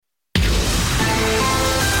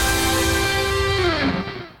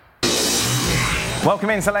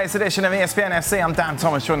Welcome into the latest edition of ESPN FC. I'm Dan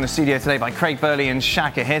Thomas, joined in the studio today by Craig Burley and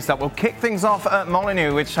Shaka Hislop. We'll kick things off at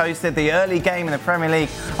Molineux, which hosted the early game in the Premier League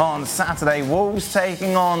on Saturday. Wolves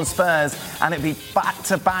taking on Spurs, and it'd be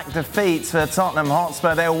back-to-back defeats for Tottenham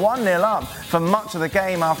Hotspur. They're 1-0 up for much of the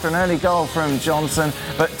game after an early goal from Johnson,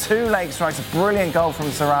 but too late strikes a brilliant goal from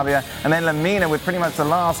Sarabia, and then Lamina with pretty much the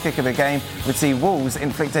last kick of the game would see Wolves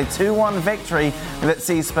inflict a 2-1 victory that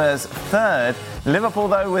sees Spurs third. Liverpool,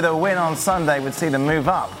 though, with a win on Sunday, would see them move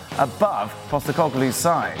up above Postecoglou's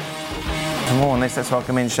side. And more on this, let's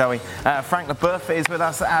welcome in, shall we? Frank Leboeuf is with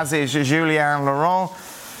us, as is Julien Laurent.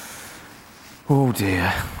 Oh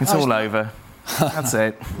dear, it's all over. That's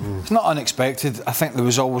it. It's not unexpected. I think there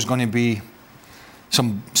was always going to be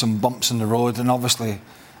some bumps in the road, and obviously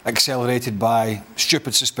accelerated by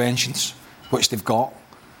stupid suspensions, which they've got,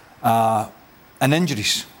 and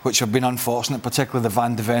injuries, which have been unfortunate, particularly the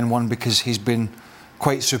Van de Ven one, because he's been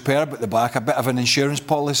quite superb at the back, a bit of an insurance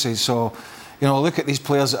policy. So, you know, look at these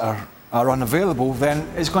players that are unavailable, then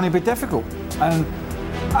it's going to be difficult. And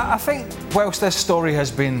I think whilst this story has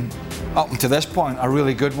been, up until this point, a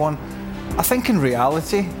really good one, I think in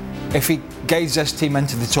reality, if he guides this team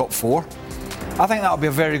into the top four, I think that'll be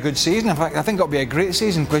a very good season. In fact, I think it'll be a great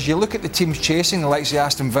season, because you look at the teams chasing, the likes of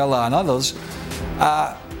Aston Villa and others,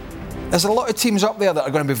 there's a lot of teams up there that are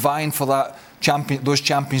going to be vying for those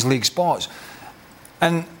Champions League spots.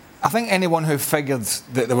 And I think anyone who figured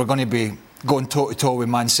that they were going to be going toe-to-toe with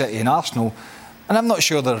Man City and Arsenal, and I'm not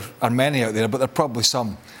sure there are many out there, but there are probably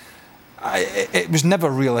some, it was never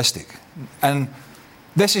realistic. And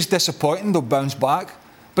this is disappointing, they'll bounce back,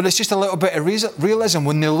 but it's just a little bit of realism.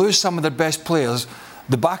 When they lose some of their best players,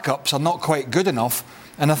 the backups are not quite good enough,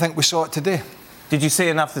 and I think we saw it today. Did you see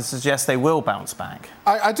enough to suggest they will bounce back?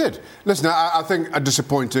 I did. Listen, I think a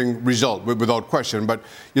disappointing result, without question. But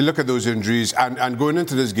you look at those injuries, and going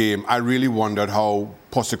into this game, I really wondered how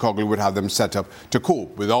Postecoglou would have them set up to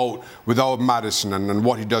cope without Maddison and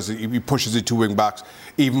what he does. He pushes the two wing backs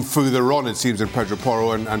even further on, it seems, in Pedro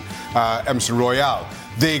Porro and Emerson Royale.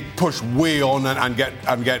 They push way on and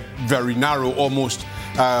get very narrow, almost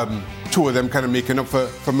two of them kind of making up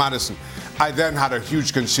for Maddison. I then had a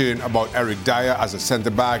huge concern about Eric Dyer as a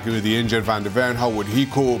centre-back with the injured Van de Ven. How would he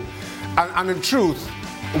cope? And in truth,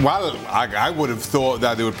 well, I would have thought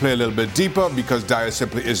that they would play a little bit deeper because Dyer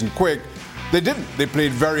simply isn't quick. They didn't. They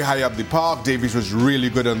played very high up the park. Davies was really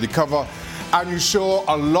good on the cover. And you saw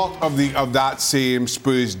a lot of that same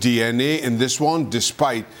Spurs DNA in this one,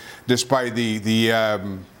 despite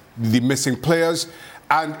the missing players.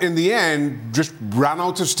 And in the end, just ran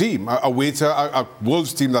out of steam. A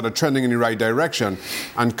Wolves team that are trending in the right direction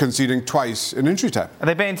and conceding twice in injury time. Are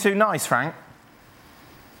they being too nice, Frank?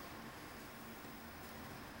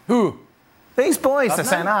 Who? These boys are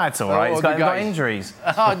saying, it's all right. He's got injuries.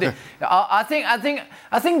 I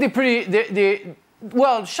think they're pretty.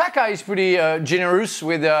 Well, Xhaka is pretty generous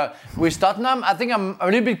with Tottenham. I think I'm a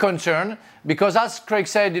little bit concerned because, as Craig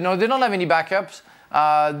said, they don't have any backups.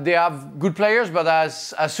 They have good players, but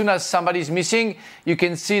as soon as somebody's missing, you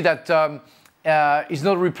can see that he's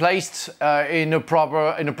not replaced in a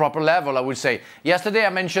proper level, I would say. Yesterday I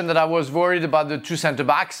mentioned that I was worried about the two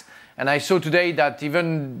centre-backs, and I saw today that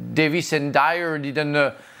even Davies and Dyer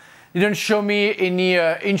didn't show me any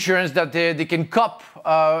insurance that they can cope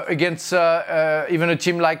against even a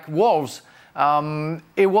team like Wolves.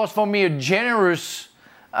 It was for me a generous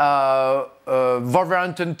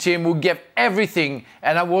Wolverhampton team who gave everything,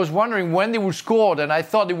 and I was wondering when they would score, and I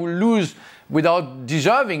thought they would lose without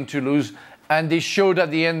deserving to lose, and they showed at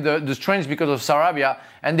the end the strength because of Sarabia,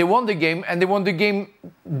 and they won the game, and they won the game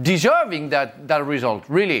deserving that result,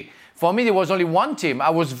 really. For me, there was only one team. I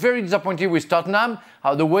was very disappointed with Tottenham,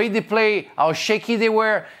 how the way they play, how shaky they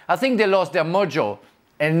were. I think they lost their mojo.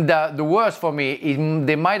 And the worst for me is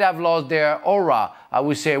they might have lost their aura, I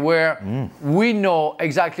would say, where we know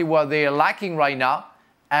exactly what they're lacking right now.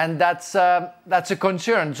 And that's a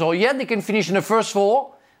concern. So, yeah, they can finish in the first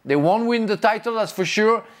four. They won't win the title, that's for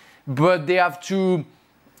sure. But they have to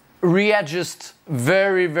readjust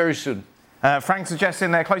very, very soon. Frank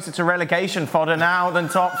suggesting they're closer to relegation fodder now than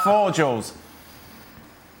top four, Jules.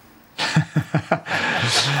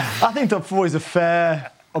 I think top four is a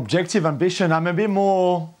fair objective ambition. I'm a bit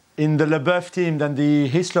more in the Leboeuf team than the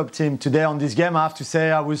Hislop team today on this game. I have to say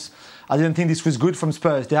I didn't think this was good from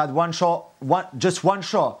Spurs. They had just one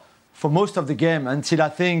shot for most of the game until I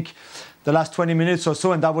think the last 20 minutes or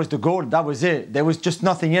so, and that was the goal. That was it. There was just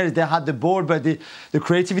nothing else. They had the ball, but the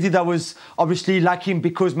creativity that was obviously lacking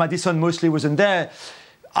because Maddison mostly wasn't there.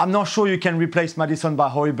 I'm not sure you can replace Maddison by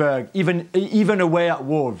Højbjerg, even away at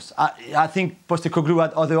Wolves. I think Postecoglou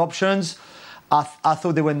had other options. I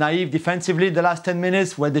thought they were naive defensively the last 10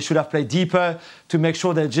 minutes, where they should have played deeper to make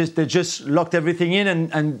sure they just locked everything in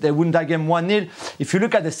and they won that game 1-0. If you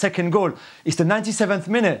look at the second goal, it's the 97th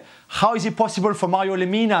minute. How is it possible for Mario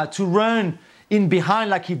Lemina to run in behind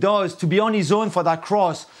like he does, to be on his own for that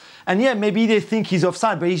cross? And yeah, maybe they think he's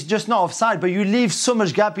offside, but he's just not offside. But you leave so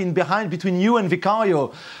much gap in behind between you and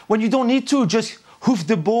Vicario when you don't need to. Just hoof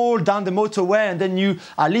the ball down the motorway, and then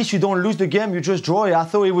at least you don't lose the game, you just draw it. I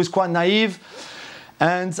thought it was quite naive,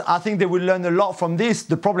 and I think they will learn a lot from this.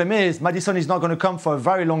 The problem is Maddison is not going to come for a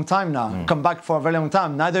very long time now, come back for a very long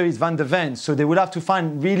time. Neither is Van de Ven, so they will have to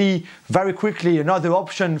find really very quickly another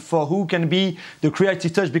option for who can be the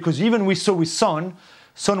creative touch, because even we saw with Son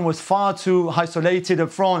was far too isolated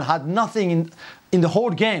up front, had nothing in the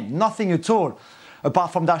whole game, nothing at all,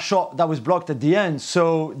 apart from that shot that was blocked at the end.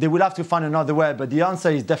 So they will have to find another way. But the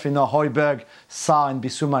answer is definitely not Højbjerg, Sarr and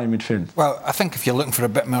Bissouma in midfield. Well, I think if you're looking for a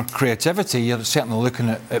bit more creativity, you're certainly looking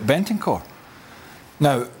at Bentancur.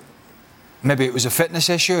 Now, maybe it was a fitness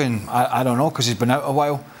issue, and I don't know, because he's been out a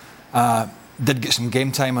while. Did get some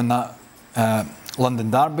game time on that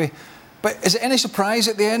London derby. But is it any surprise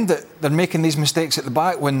at the end that they're making these mistakes at the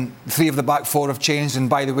back when 3 of the back 4 have changed? And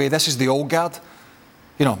by the way, this is the old guard.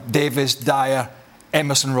 You know, Davis, Dyer,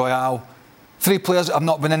 Emerson Royale, 3 players that have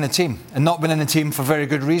not been in the team, and not been in the team for very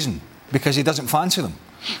good reason, because he doesn't fancy them,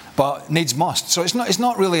 but needs must. So it's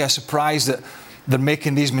not really a surprise that they're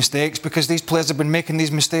making these mistakes, because these players have been making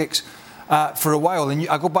these mistakes for a while. And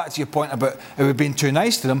I go back to your point about it would being too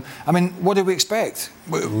nice to them. I mean, what do we expect?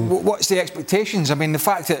 What's the expectations? I mean, the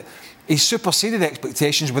fact that he's superseded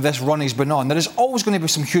expectations with this run he's been on. There is always going to be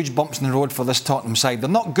some huge bumps in the road for this Tottenham side. They're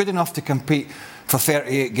not good enough to compete for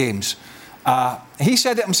 38 games. He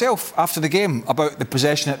said it himself after the game about the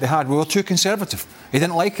possession that they had. We were too conservative. He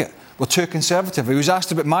didn't like it. We're too conservative. He was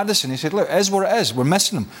asked about Maddison. He said, look, it is what it is. We're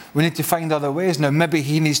missing him. We need to find other ways. Now, maybe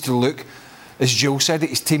he needs to look, as Joe said, at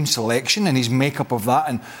his team selection and his makeup of that,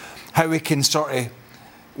 and how he can sort of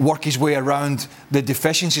work his way around the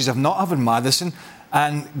deficiencies of not having Maddison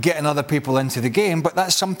and getting other people into the game. But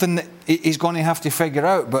that's something that he's going to have to figure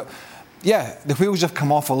out. But yeah, the wheels have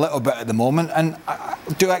come off a little bit at the moment. And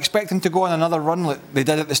do I expect them to go on another run like they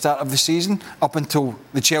did at the start of the season, up until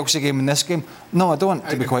the Chelsea game and this game? No, I don't,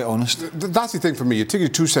 to be quite honest. That's the thing for me. You take your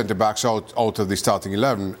 2 centre-backs out of the starting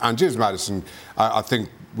 11, and James Maddison, I think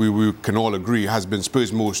we can all agree, has been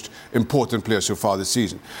Spurs' most important player so far this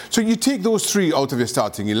season. So you take those 3 out of your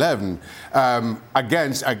starting 11,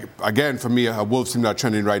 again, for me, a Wolves team that are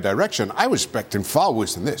trending in the right direction. I was expecting far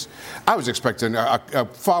worse than this. I was expecting a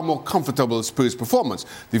far more comfortable Spurs performance.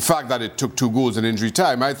 The fact that it took 2 goals in injury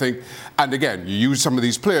time, I think, and again, you use some of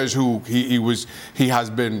these players who he has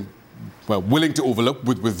been willing to overlook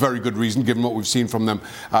with very good reason, given what we've seen from them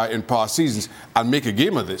in past seasons, and make a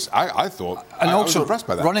game of this. I thought, and I was impressed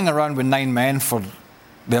by that. Running around with 9 men for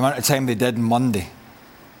the amount of time they did on Monday.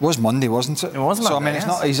 It was Monday, wasn't it? It was Monday, so, I mean,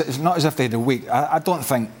 yes. it's not as if they had a week. I don't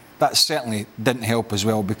think that certainly didn't help as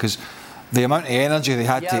well, because the amount of energy they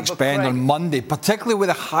had to expend on Monday, particularly with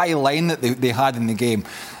a high line that they had in the game,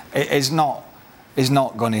 is not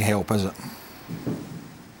going to help, is it?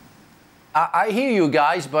 I hear you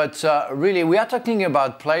guys, but really, we are talking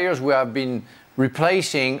about players who have been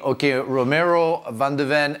replacing, Romero, Van de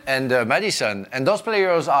Ven, and Maddison. And those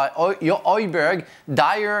players are Højbjerg,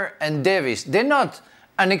 Dyer, and Davis. They're not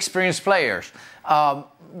inexperienced players. I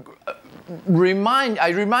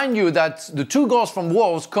remind you that the 2 goals from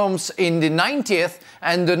Wolves comes in the 90th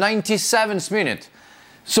and the 97th minute.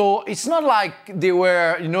 So it's not like they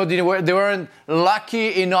weren't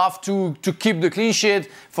lucky enough to keep the clean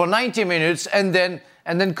sheet for 90 minutes and then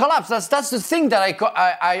collapse. That's the thing that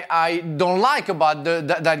I don't like about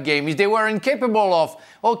that game, is they were incapable of,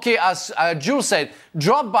 as Jules said,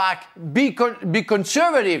 drop back, be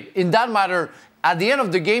conservative in that matter at the end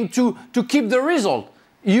of the game to keep the result.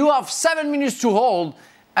 You have 7 minutes to hold,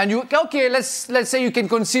 and let's say you can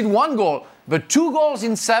concede 1 goal, but 2 goals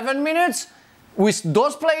in 7 minutes. With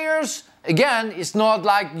those players, again, it's not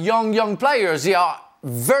like young players. They are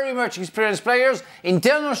very much experienced players,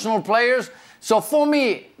 international players. So for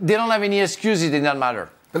me, they don't have any excuses in that matter.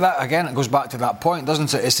 But that, again, it goes back to that point,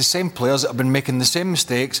 doesn't it? It's the same players that have been making the same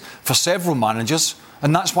mistakes for several managers.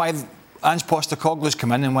 And that's why Ange Postecoglou's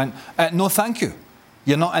come in and went, no, thank you.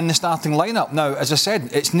 You're not in the starting lineup. Now, as I said,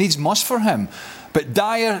 it's needs must for him. But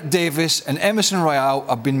Dyer, Davis and Emerson Royale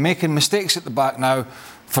have been making mistakes at the back now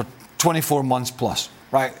for 24 months plus,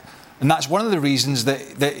 right? And that's one of the reasons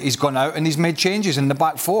that he's gone out and he's made changes in the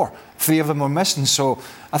back 4. 3 of them were missing. So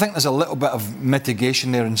I think there's a little bit of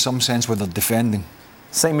mitigation there in some sense with their defending.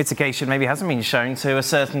 Same mitigation maybe hasn't been shown to a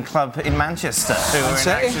certain club in Manchester who are in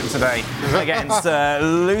action today against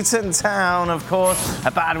Luton Town, of course.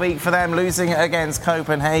 A bad week for them, losing against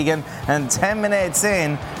Copenhagen. And 10 minutes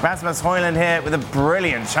in, Rasmus Højlund here with a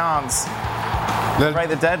brilliant chance to break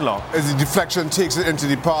the deadlock. As the deflection takes it into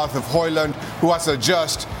the path of Højlund, who has to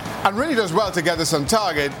adjust and really does well to get this on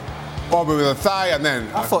target. Bobby with a thigh, and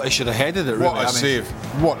then I thought he should have headed it. Really. What a save!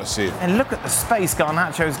 What a save! And look at the space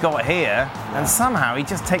Garnacho's got here, and somehow he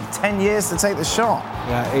just takes 10 years to take the shot.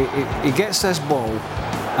 Yeah, he gets this ball,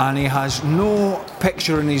 and he has no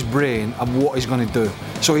picture in his brain of what he's going to do.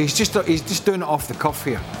 So he's just doing it off the cuff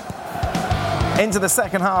here. Into the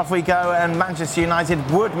second half we go, and Manchester United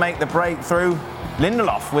would make the breakthrough.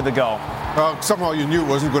 Lindelof with the goal. Somehow you knew it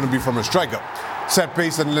wasn't going to be from a striker. Set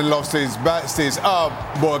piece, and Lindelof stays up,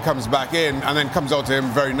 ball comes back in, and then comes out to him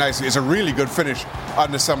very nicely. It's a really good finish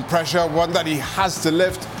under some pressure, one that he has to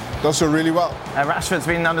lift. Does so really well. Rashford's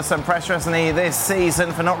been under some pressure, hasn't he, this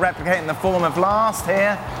season for not replicating the form of last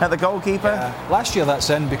here at the goalkeeper? Last year that's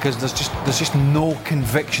in because there's just no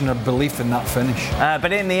conviction or belief in that finish.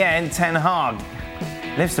 But in the end, Ten Hag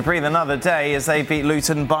lives to breathe another day as they beat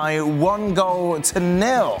Luton by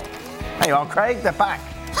 1-0. There you are, Craig, they're back.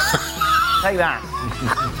 Take that.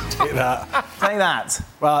 Take that. Take that.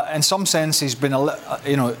 Well, in some sense, he's been I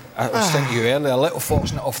was saying to you earlier, a little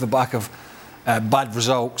fortunate off the back of bad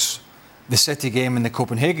results. The City game and the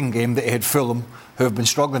Copenhagen game that he had Fulham, who have been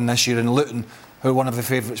struggling this year, and Luton, who are one of the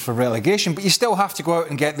favourites for relegation. But you still have to go out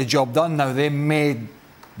and get the job done. Now, they made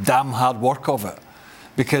damn hard work of it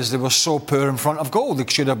because they were so poor in front of goal. They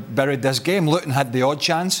should have buried this game. Luton had the odd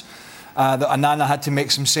chance. That Anana had to make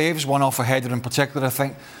some saves, one off a header in particular, I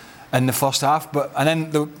think, in the first half, and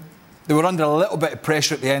then they were under a little bit of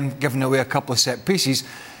pressure at the end, giving away a couple of set pieces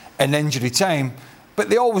in injury time, but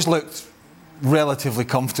they always looked relatively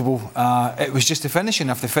comfortable. It was just the finishing.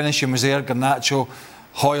 If the finishing was there, Garnacho,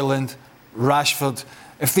 Højlund, Rashford,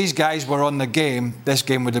 if these guys were on the game, this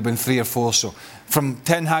game would have been 3 or 4. So from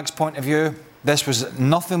Ten Hag's point of view, this was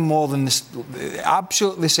nothing more than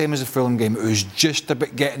absolutely the same as the Fulham game. It was just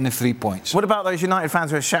about getting the 3 points. What about those United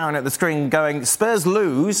fans who are shouting at the screen going, Spurs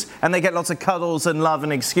lose, and they get lots of cuddles and love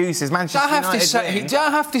and excuses? Manchester United win. Do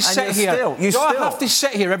I have to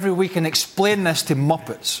sit here every week and explain this to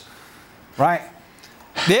Muppets? Right?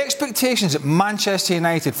 The expectations at Manchester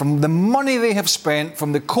United, from the money they have spent,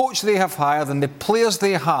 from the coach they have hired and the players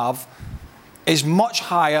they have, is much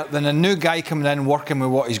higher than a new guy coming in working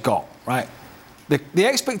with what he's got, right? The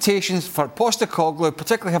expectations for Postecoglou,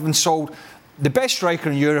 particularly having sold the best striker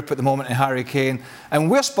in Europe at the moment in Harry Kane, and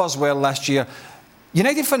where Spurs were last year,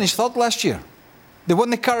 United finished third last year. They won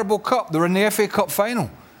the Carabao Cup, they were in the FA Cup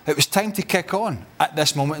final. It was time to kick on. At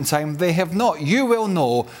this moment in time, they have not. You will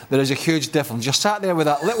know there is a huge difference. You're sat there with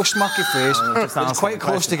that little smirky face. It's quite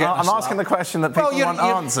close to getting I'm asking the question that people want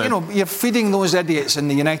answered. You're feeding those idiots in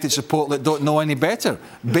the United support that don't know any better.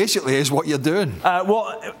 Basically, is what you're doing.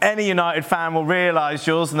 What any United fan will realise,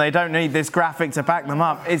 Jules, and they don't need this graphic to back them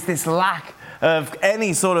up, is this lack of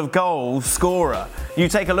any sort of goal scorer. You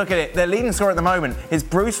take a look at it, their leading scorer at the moment is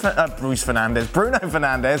Bruno Fernandes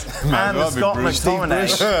and Scott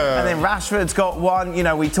McTominay. And then Rashford's got one. You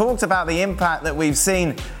know, we talked about the impact that we've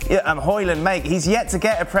seen Højlund make. He's yet to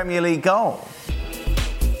get a Premier League goal.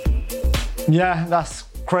 Yeah, that's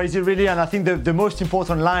crazy, really. And I think the most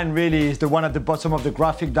important line really is the one at the bottom of the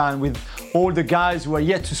graphic down with all the guys who are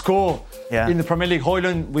yet to score in the Premier League.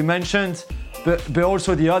 Højlund, we mentioned, but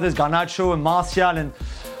also the others, Garnacho and Martial and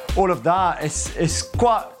all of that. It's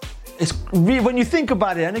really, when you think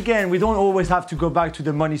about it, and again, we don't always have to go back to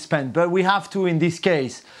the money spent, but we have to in this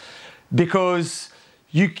case, because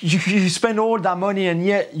you spend all that money and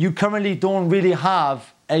yet you currently don't really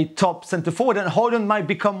have a top centre forward, and Højlund might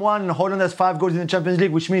become one. Højlund has 5 goals in the Champions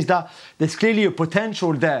League, which means that there's clearly a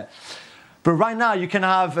potential there. But right now, you can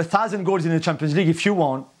have 1,000 goals in the Champions League if you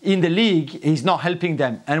want. In the league, he's not helping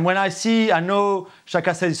them. And when I know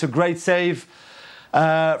Xhaka said it's a great save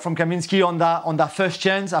from Kaminski on that first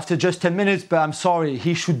chance after just 10 minutes, but I'm sorry,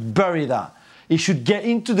 he should bury that. He should get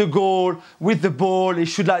into the goal with the ball. This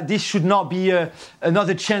should not be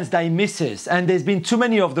another chance that he misses. And there's been too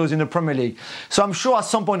many of those in the Premier League. So I'm sure at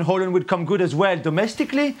some point Højlund would come good as well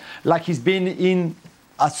domestically, like he's been in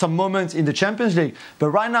at some moments in the Champions League.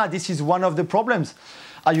 But right now, this is one of the problems.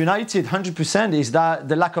 At United, 100% is that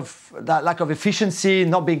the lack of efficiency,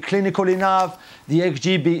 not being clinical enough, the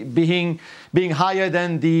XG being higher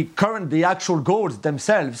than the actual goals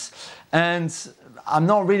themselves. And I'm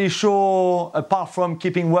not really sure, apart from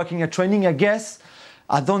keeping working at training, I guess,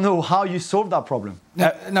 I don't know how you solve that problem.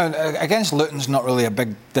 No, against Luton's not really a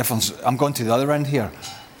big difference. I'm going to the other end here.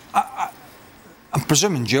 I'm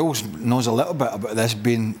presuming Jules knows a little bit about this,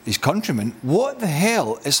 being his countryman. What the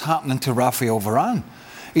hell is happening to Raphael Varane?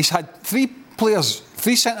 He's had 3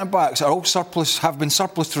 centre-backs that are all surplus, have been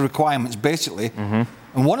surplus to requirements, basically.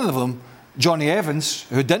 Mm-hmm. And one of them, Johnny Evans,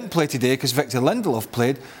 who didn't play today because Victor Lindelof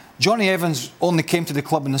played. Johnny Evans only came to the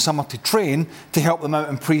club in the summer to train to help them out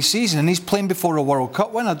in pre-season, and he's playing before a World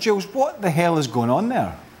Cup winner. Jules, what the hell is going on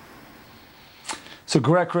there? It's a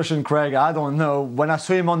great question, Craig. I don't know. When I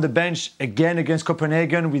saw him on the bench again against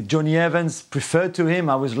Copenhagen with Johnny Evans preferred to him,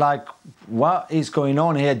 I was like, what is going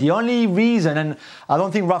on here? The only reason, and I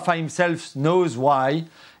don't think Rafa himself knows why,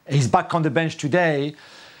 he's back on the bench today.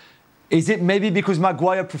 Is it maybe because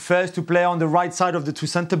Maguire prefers to play on the right side of the 2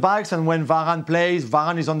 centre-backs, and when Varane plays,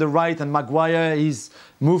 Varane is on the right and Maguire is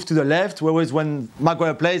moved to the left, whereas when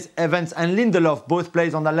Maguire plays, Evans and Lindelof both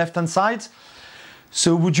plays on the left-hand side?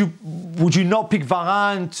 So would you not pick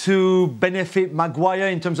Varane to benefit Maguire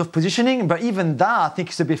in terms of positioning? But even that, I think,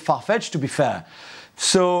 is a bit far-fetched, to be fair.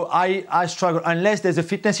 So I struggle, unless there's a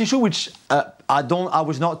fitness issue, which I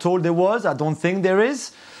was not told there was. I don't think there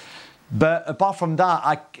is. But apart from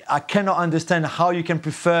that, I cannot understand how you can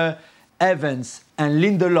prefer Evans and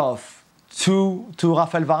Lindelof to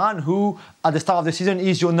Raphael Varane, who at the start of the season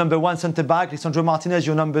is your number 1 centre-back, Lisandro Martinez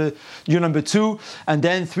your number 2, and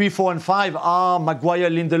then 3, 4 and 5 are Maguire,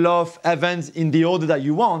 Lindelof, Evans in the order that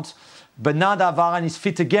you want. But now that Varane is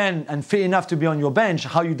fit again and fit enough to be on your bench,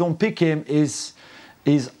 how you don't pick him is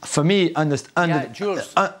for me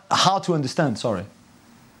hard to understand. Sorry.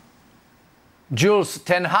 Jules,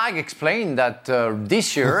 Ten Hag explained that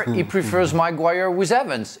this year he prefers Maguire with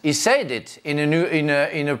Evans. He said it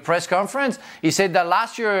in a press conference. He said that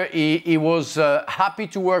last year he was happy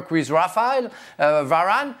to work with Raphael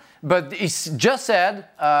Varane, but he just said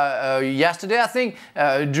yesterday, I think,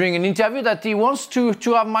 during an interview, that he wants to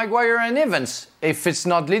have Maguire and Evans if it's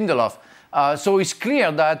not Lindelof. So it's clear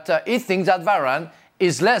that he thinks that Varane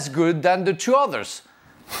is less good than the 2 others.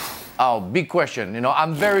 Oh, big question. You know,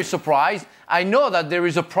 I'm very surprised. I know that there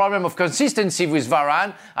is a problem of consistency with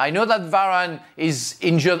Varane. I know that Varane is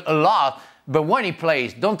injured a lot, but when he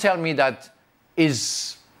plays, don't tell me that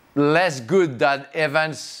is less good than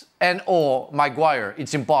Evans or Maguire.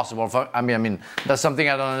 It's impossible. I mean, that's something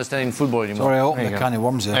I don't understand in football anymore. Sorry, I opened the can of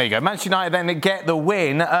worms there. There you go. Manchester United then get the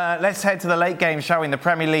win. Let's head to the late game, shall we? In the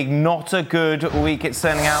Premier League, not a good week it's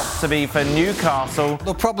turning out to be for Newcastle.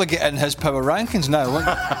 They'll probably get in his power rankings now, won't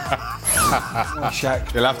they?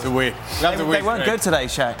 Shaq. You'll have to wait. They weren't good today,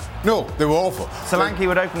 Shaq. No, they were awful. Solanke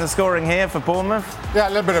would open the scoring here for Bournemouth. Yeah,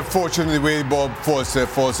 a little bit of fortune in the way the ball falls to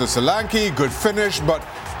Solanke. Good finish, but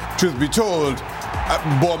truth be told,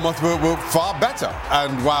 Bournemouth were far better.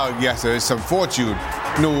 And while, yes, there is some fortune,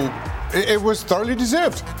 no, it was thoroughly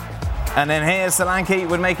deserved. And then here, Solanke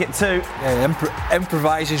would make it 2. Yeah,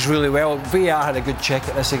 improvises really well. VAR had a good check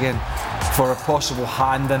at this again for a possible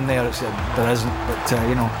hand in there. There isn't, but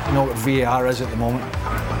you know what VAR is at the moment.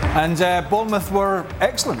 And Bournemouth were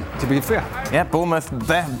excellent, to be fair. Yeah, Bournemouth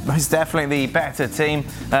was definitely the better team,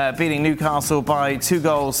 beating Newcastle by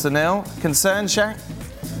 2-0. Concerned, Shaq?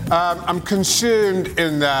 I'm concerned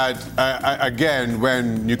in that, again,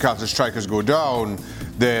 when Newcastle strikers go down,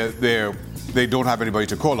 they don't have anybody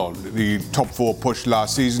to call on. The top 4 push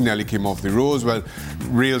last season nearly came off the rails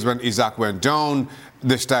when Isaac went down.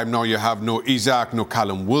 This time now you have no Isaac, no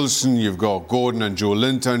Callum Wilson. You've got Gordon and Joe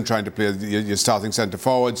Linton trying to play your starting centre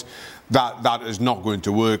forwards. That is not going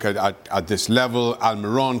to work at this level.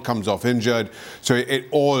 Almiron comes off injured. So it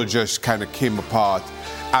all just kind of came apart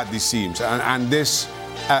at the seams. And this,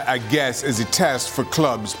 I guess, is a test for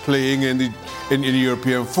clubs playing in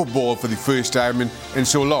European football for the first time in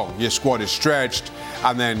so long. Your squad is stretched,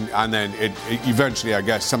 and then it eventually, I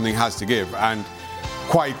guess, something has to give. And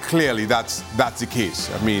quite clearly, that's the case.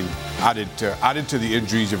 I mean, added to the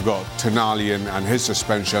injuries, you've got Tonali and his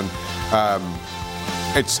suspension.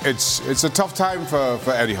 It's a tough time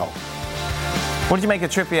for Eddie Howe. What did you make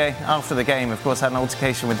of Trippier after the game? Of course, had an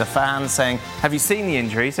altercation with the fans saying, have you seen the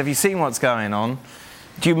injuries? Have you seen what's going on?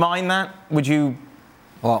 Do you mind that? Would you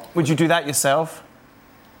do that yourself?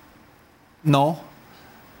 No,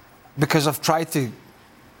 because I've tried to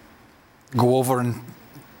go over and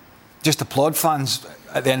just applaud fans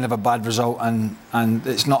at the end of a bad result, and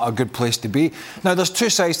it's not a good place to be. Now, there's 2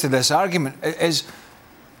 sides to this argument.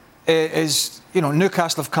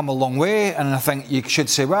 Newcastle have come a long way, and I think you should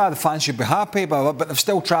say, well, the fans should be happy, but they've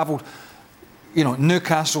still travelled,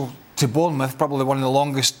 Newcastle to Bournemouth, probably one of the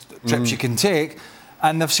longest trips you can take,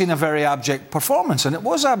 and they've seen a very abject performance, and it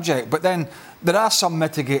was abject. But then there are some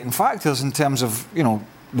mitigating factors in terms of, there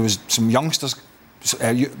was some youngsters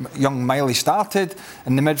young Miley started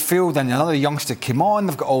in the midfield, and another youngster came on.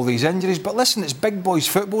 They've got all these injuries, but listen, it's big boys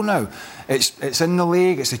football now. It's in the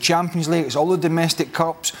league, it's the Champions League, it's all the domestic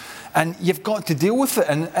cups, and you've got to deal with it.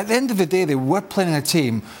 And at the end of the day, they were playing a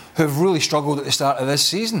team who've really struggled at the start of this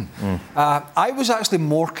season. I was actually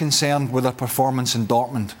more concerned with their performance in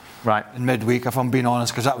Dortmund in midweek, if I'm being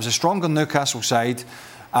honest, because that was a stronger Newcastle side.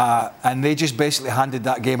 And they just basically handed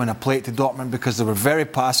that game on a plate to Dortmund because they were very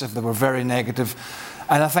passive, they were very negative.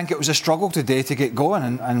 And I think it was a struggle today to get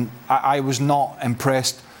going. And I was not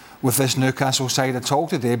impressed with this Newcastle side at all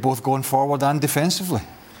today, both going forward and defensively.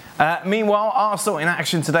 Meanwhile, Arsenal in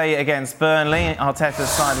action today against Burnley. Arteta's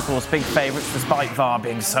side, of course, big favourites, despite VAR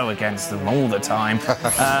being so against them all the time.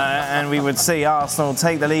 And we would see Arsenal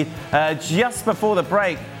take the lead just before the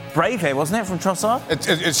break. Brave here, wasn't it, from Trossard?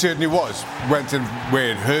 It certainly was. Went in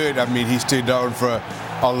where it hurt. I mean, he stayed down for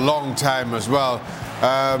a long time as well.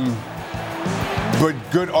 But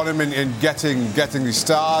good on him in getting the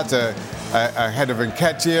start ahead of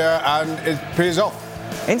Nketiah, and it pays off.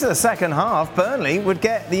 Into the second half, Burnley would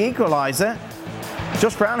get the equaliser.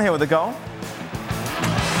 Josh Brownhill with the goal.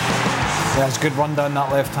 Yeah, it's a good run down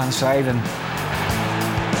that left-hand side, and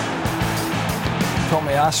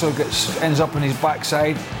Tomiyasu ends up on his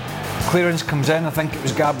backside. Clearance comes in, I think it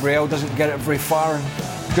was Gabriel, doesn't get it very far, and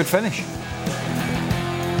good finish.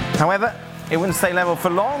 However, it wouldn't stay level for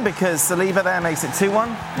long because Saliba there makes it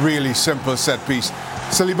 2-1. Really simple set piece.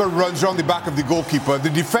 Saliba runs around the back of the goalkeeper. The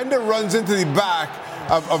defender runs into the back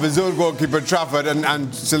of his own goalkeeper, Trafford, and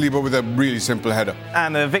Saliba with a really simple header.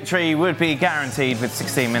 And the victory would be guaranteed with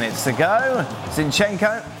 16 minutes to go.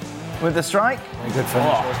 Zinchenko with the strike. Very good finish,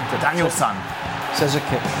 wasn't it? Danielson. Scissor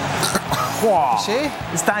kick. Wow. See?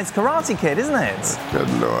 It's Dad's Karate Kid, isn't it? Good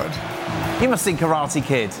Lord. You must see Karate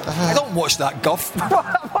Kid. I don't watch that guff.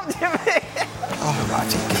 What do you mean? Oh,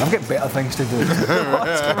 Karate Kid. I've got better things to do.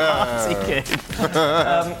 What's Karate Kid?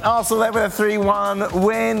 Arsenal there with a 3-1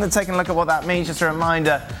 win. Taking a look at what that means, just a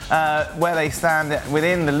reminder where they stand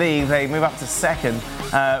within the league. They move up to second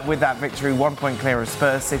with that victory, 1 point clear of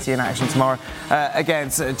Spurs. City in action tomorrow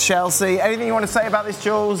against Chelsea. Anything you want to say about this,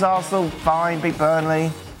 Jules? Arsenal fine, beat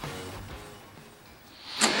Burnley.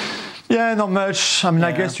 Yeah, not much. I mean,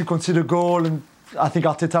 I guess you consider goal, and I think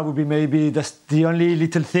Arteta would be maybe that's the only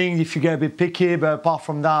little thing if you get a bit picky. But apart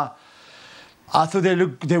from that, I thought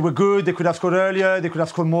they were good. They could have scored earlier. They could have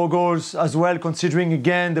scored more goals as well, considering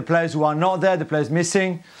again the players who are not there, the players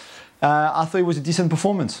missing. I thought it was a decent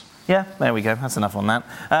performance. Yeah, there we go. That's enough on that.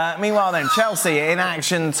 Meanwhile, then, Chelsea in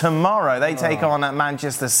action tomorrow. They take on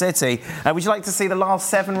Manchester City. Would you like to see the last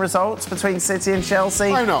 7 results between City and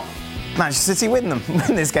Chelsea? Why not? Manchester City win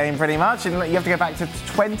this game pretty much, and you have to go back to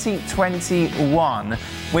 2021,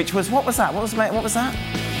 which was what was that? What was that?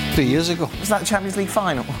 3 years ago. Was that the Champions League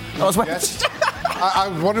final? Yes. I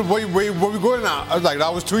wondered where we going now. I was like,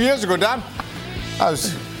 that was 2 years ago, Dan.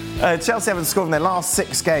 Chelsea haven't scored in their last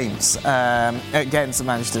 6 games against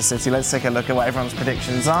Manchester City. Let's take a look at what everyone's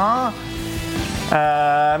predictions are.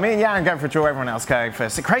 Me and Jan going for a draw, everyone else going for...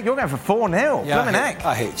 Craig, you're going for 4-0. Yeah,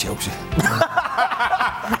 I hate Chelsea.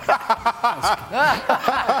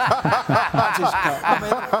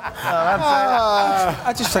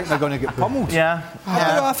 I just think they're going to get pummeled. Yeah.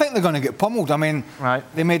 I think they're going to get pummeled. I mean,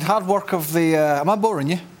 they made hard work of the... am I boring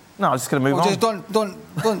you? No, I was just going to move on. Just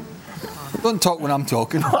don't talk when I'm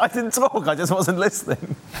talking. I didn't talk, I just wasn't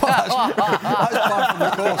listening. That's part of the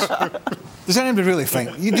course. Does anybody really think?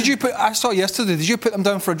 I saw yesterday, did you put them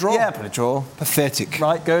down for a draw? Yeah, put a draw. Pathetic.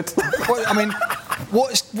 Right, good.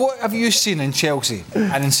 What have you seen in Chelsea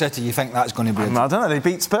and in City you think that's going to be? I don't know, they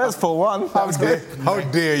beat Spurs 4-1. That was good. How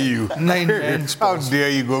dare you? 9-10 How dare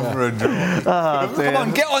you go for a draw? Come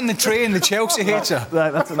on, get on the train, the Chelsea hater.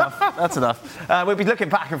 No, that's enough. We'll be looking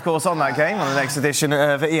back, of course, on that game on the next edition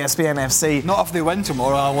of ESPN FC. Not if they win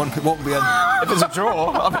tomorrow, I won't be in. If it's a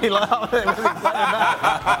draw, I'll be like,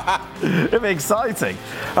 it'll be exciting.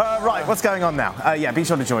 Right, what's going on now? Be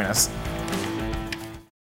sure to join us.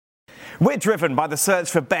 We're driven by the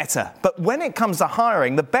search for better, but when it comes to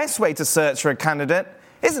hiring, the best way to search for a candidate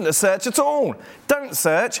isn't to search at all. Don't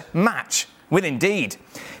search, match with Indeed.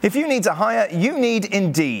 If you need to hire, you need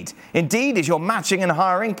Indeed. Indeed is your matching and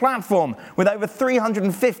hiring platform with over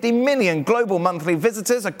 350 million global monthly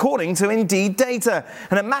visitors according to Indeed data,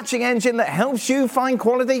 and a matching engine that helps you find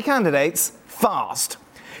quality candidates fast.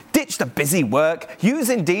 Ditch the busy work. Use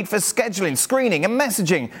Indeed for scheduling, screening and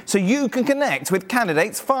messaging so you can connect with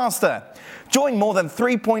candidates faster. Join more than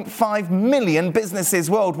 3.5 million businesses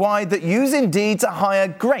worldwide that use Indeed to hire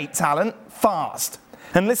great talent fast.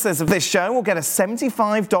 And listeners of this show will get a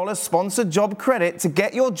 $75 sponsored job credit to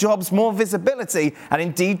get your jobs more visibility at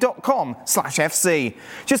Indeed.com/FC.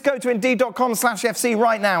 Just go to Indeed.com/FC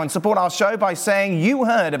right now and support our show by saying you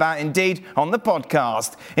heard about Indeed on the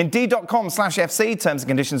podcast. Indeed.com/FC, terms and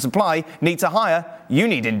conditions apply. Need to hire? You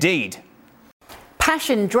need Indeed.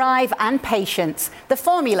 Passion, drive and patience. The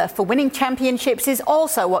formula for winning championships is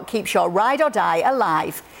also what keeps your ride or die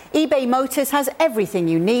alive. eBay Motors has everything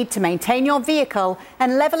you need to maintain your vehicle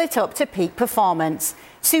and level it up to peak performance.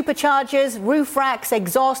 Superchargers, roof racks,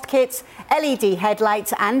 exhaust kits, LED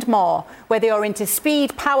headlights and more. Whether you're into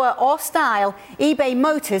speed, power or style, eBay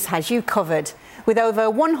Motors has you covered. With over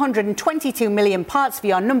 122 million parts for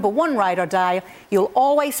your number one ride or die, you'll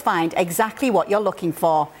always find exactly what you're looking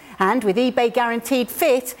for. And with eBay Guaranteed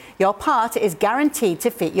Fit, your part is guaranteed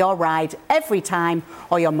to fit your ride every time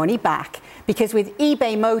or your money back. Because with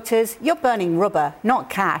eBay Motors, you're burning rubber, not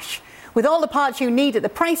cash. With all the parts you need at the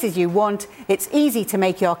prices you want, it's easy to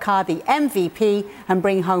make your car the MVP and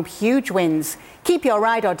bring home huge wins. Keep your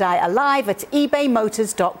ride or die alive at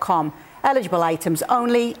ebaymotors.com. Eligible items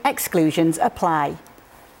only, exclusions apply.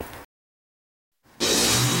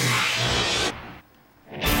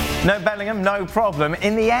 No Bellingham, no problem.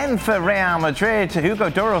 In the end for Real Madrid,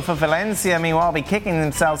 Hugo Duro for Valencia, meanwhile, be kicking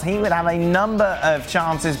themselves. He would have a number of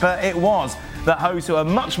chances, but it was the hosts who are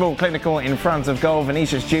much more clinical in front of goal.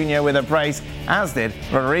 Vinicius Jr. with a brace, as did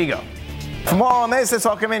Rodrigo. For more on this, let's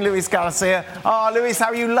welcome in Luis Garcia. Oh, Luis,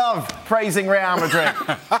 how you love praising Real Madrid.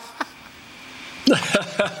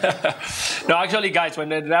 No, actually, guys, when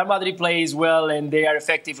Real Madrid plays well and they are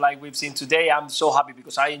effective like we've seen today, I'm so happy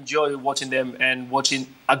because I enjoy watching them and watching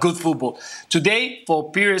a good football. Today, for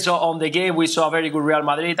periods on the game, we saw a very good Real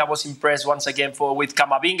Madrid. I was impressed once again with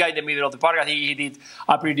Camavinga in the middle of the park. I think he did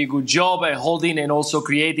a pretty good job holding and also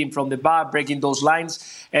creating from the back, breaking those lines.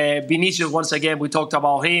 Vinicius, once again, we talked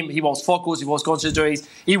about him. He was focused, he was concentrated.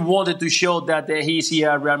 He wanted to show that he's here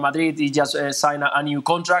at Real Madrid. He just signed a new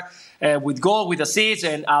contract. With goal, with assists,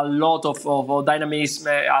 and a lot of dynamism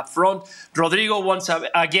up front. Rodrigo, once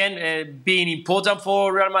again, being important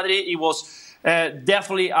for Real Madrid. It was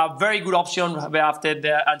definitely a very good option after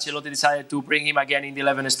Ancelotti decided to bring him again in the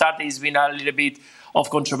 11 start. It's been a little bit of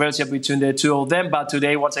controversy between the two of them, but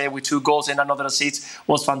today, once again, with 2 goals and another assist,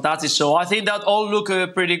 was fantastic. So I think that all look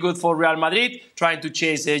pretty good for Real Madrid, trying to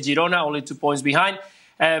chase Girona, only 2 points behind.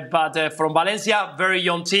 But from Valencia, very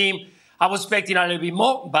young team. I was expecting a little bit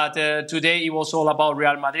more, but today it was all about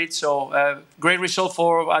Real Madrid. So great result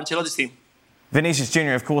for Ancelotti's team. Vinicius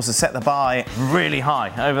Jr., of course, has set the bar really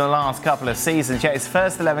high over the last couple of seasons. Yet his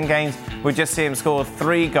first 11 games, we just see him score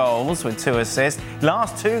 3 goals with 2 assists.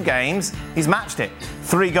 Last 2 games, he's matched it.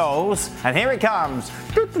 3 goals, and here it comes.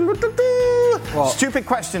 Well, stupid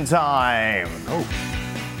question time. Oh.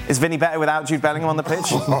 Is Vinny better without Jude Bellingham on the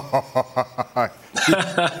pitch?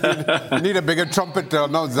 You need a bigger trumpet to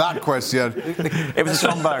announce that question. It was a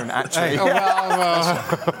trombone, actually.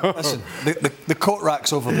 Listen, the coat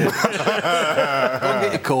rack's over there. Go and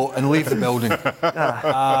get your coat and leave the building.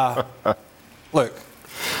 Look,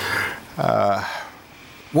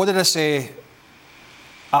 what did I say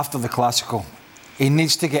after the Clásico? He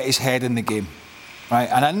needs to get his head in the game, right?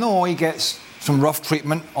 And I know he gets some rough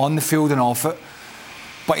treatment on the field and off it,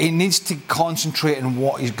 but he needs to concentrate on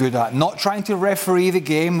what he's good at. Not trying to referee the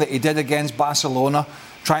game that he did against Barcelona,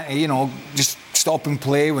 trying to, just stopping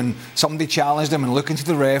play when somebody challenged him and looking to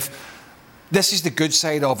the ref. This is the good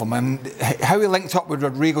side of him. And how he linked up with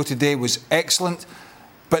Rodrigo today was excellent.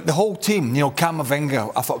 But the whole team,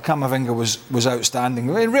 Camavinga, I thought Camavinga was outstanding.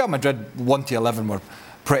 Real Madrid 1-11 were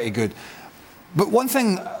pretty good. But one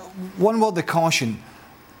word of caution.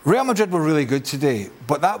 Real Madrid were really good today,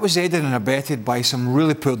 but that was aided and abetted by some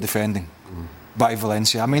really poor defending by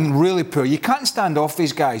Valencia. I mean, really poor. You can't stand off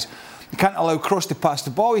these guys. You can't allow Kroos to pass the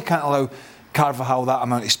ball. You can't allow Carvajal that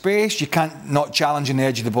amount of space. You can't not challenge in the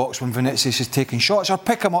edge of the box when Vinicius is taking shots or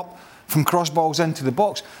pick him up from cross balls into the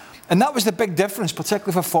box. And that was the big difference,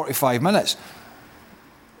 particularly for 45 minutes.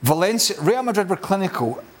 Real Madrid were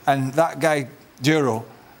clinical, and that guy, Duro,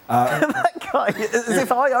 that guy, as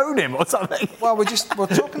if I own him or something. Well, we're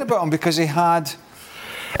talking about him because he had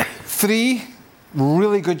 3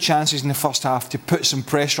 really good chances in the first half to put some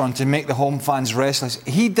pressure on, to make the home fans restless.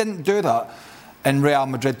 He didn't do that, and Real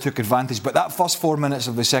Madrid took advantage. But that first 4 minutes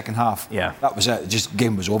of the second half, that was it. Just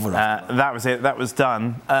game was over. That was it. That was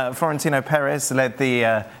done. Florentino Perez led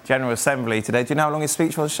the General Assembly today. Do you know how long his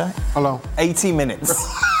speech was, Shay? Hello. 80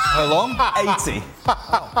 minutes. How long? 80.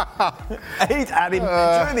 And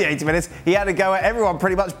during the 80 minutes, he had a go at everyone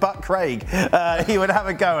pretty much but Craig. He would have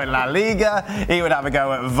a go at La Liga. He would have a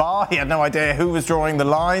go at VAR. He had no idea who was drawing the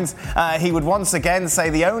lines. He would once again say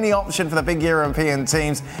the only option for the big European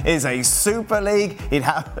teams is a Super League.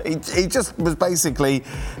 He just was basically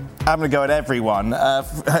having a go at everyone.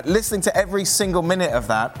 Listening to every single minute of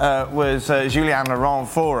that was Julien Laurent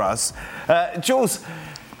for us. Jules,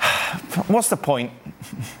 what's the point?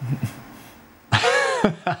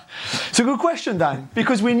 It's a good question, Dan,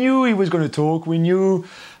 because we knew he was going to talk. We knew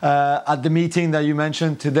at the meeting that you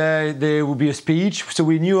mentioned today there would be a speech, so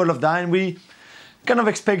we knew all of that, and we kind of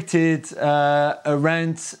expected a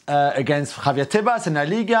rant against Javier Tebas and La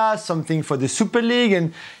Liga, something for the Super League,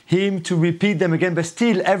 and him to repeat them again. But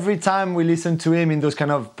still, every time we listen to him in those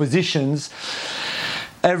kind of positions,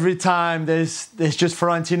 every time there's just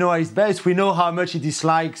Florentino at his best. We know how much he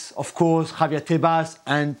dislikes, of course, Javier Tebas,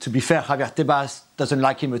 and to be fair, Javier Tebas doesn't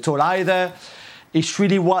like him at all either. It's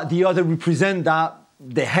really what the other represent that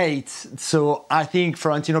they hate. So I think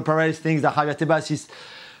Florentino Perez thinks that Javier Tebas is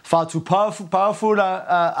far too powerful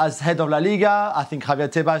as head of La Liga. I think Javier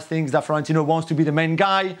Tebas thinks that Florentino wants to be the main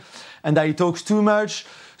guy and that he talks too much.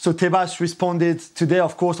 So Tebas responded today,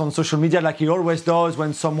 of course, on social media like he always does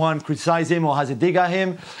when someone criticizes him or has a dig at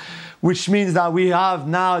him, which means that we have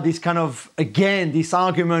now this kind of, again, this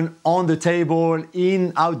argument on the table,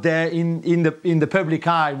 out there in the public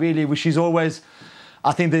eye, really, which is always,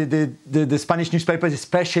 I think the Spanish newspapers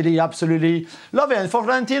especially absolutely love it. And for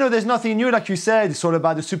Florentino, there's nothing new, like you said. It's all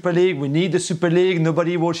about the Super League. We need the Super League.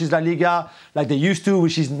 Nobody watches La Liga like they used to,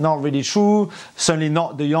 which is not really true. Certainly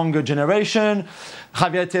not the younger generation.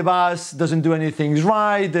 Javier Tebas doesn't do anything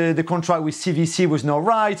right. The contract with CVC was not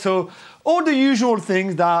right. So all the usual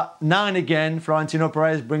things that now and again Florentino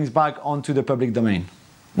Perez brings back onto the public domain.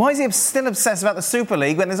 Why is he still obsessed about the Super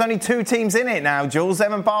League when there's only two teams in it now, Jules,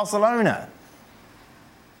 them and Barcelona?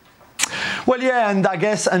 Well, yeah, and I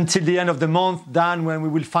guess until the end of the month, Dan, when we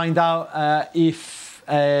will find out if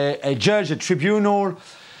a judge, a tribunal,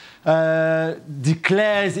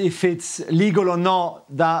 declares if it's legal or not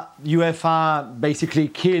that UEFA basically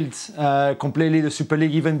killed completely the Super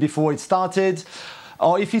League even before it started,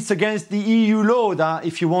 or if it's against the EU law that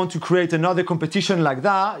if you want to create another competition like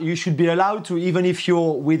that, you should be allowed to, even if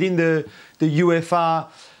you're within the UEFA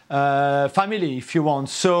family, if you want.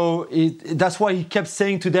 So that's why he kept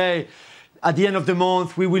saying today, at the end of the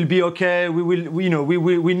month, we will be okay. We know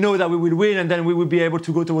that we will win, and then we will be able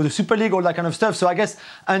to go towards the Super League, all that kind of stuff. So I guess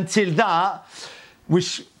until that,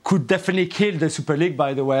 which could definitely kill the Super League,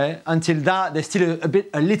 by the way, until that, there's still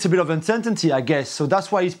a little bit of uncertainty, I guess. So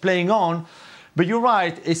that's why he's playing on. But you're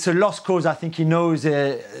right, it's a lost cause. I think he knows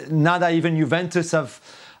now that even Juventus are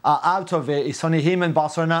out of it. It's only him and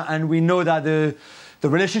Barcelona, and we know that the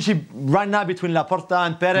relationship right now between Laporta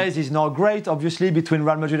and Perez is not great, obviously, between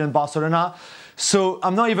Real Madrid and Barcelona. So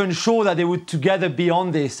I'm not even sure that they would together be on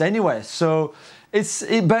this anyway. So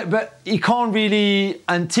but he can't really,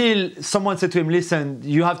 until someone said to him, listen,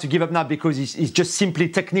 you have to give up now because it's just simply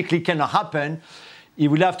technically cannot happen. He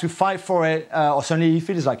will have to fight for it, or certainly he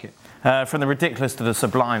feels like it. From the ridiculous to the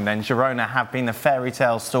sublime, then, Girona have been the fairy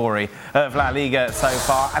tale story of La Liga so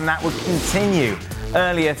far, and that will continue.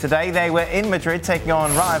 Earlier today, they were in Madrid taking on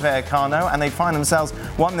Rayo Vallecano, and they find themselves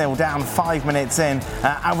 1-0 down 5 minutes in.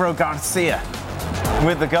 Alvaro Garcia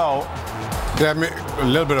with the goal. Yeah, a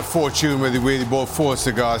little bit of fortune with the way they both forced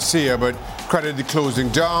to Garcia, but credit the closing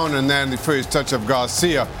down, and then the first touch of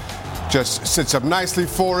Garcia just sits up nicely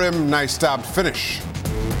for him. Nice stabbed finish.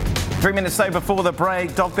 3 minutes so before the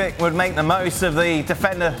break, Dogbik would make the most of the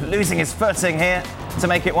defender losing his footing here to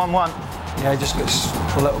make it 1-1. Yeah, he just gets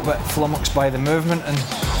a little bit flummoxed by the movement and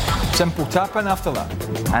simple tap-in after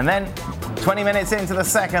that. And then 20 minutes into the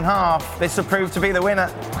second half, this will prove to be the winner,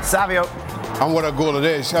 Savio. And what a goal it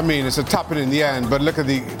is. I mean, it's a tap-in in the end, but look at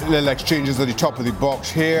the little exchanges at the top of the box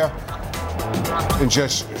here. And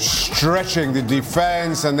just stretching the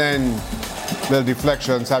defence, and then little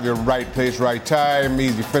deflections, have your right place, right time,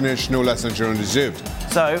 easy finish, no less than Girona deserved.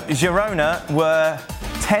 So Girona were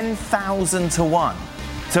 10,000 to 1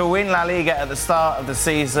 to win La Liga at the start of the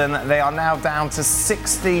season. They are now down to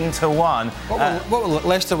 16 to 1. What were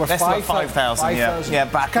Leicester were 5,000, yeah,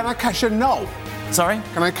 back. Can I cash in now? Sorry?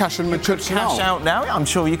 Can I cash in my chips now? Cash out now? I'm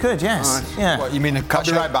sure you could, yes. Right. Yeah. What, you mean I'll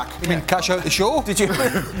be right back. You mean cash out the show? Did you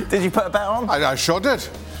put a bet on? I sure did.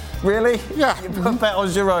 Really? Yeah. You put a bet on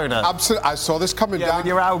Girona? Absolutely. I saw this coming down. With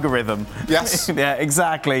your algorithm. Yes. Yeah,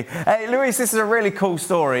 exactly. Hey, Luis, this is a really cool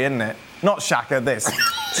story, isn't it? Not Shaka, this.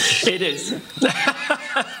 It is.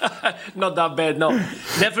 Not that bad, no.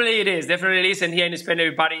 Definitely it is. And here in Spain,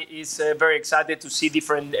 everybody is very excited to see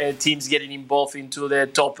different teams getting involved into the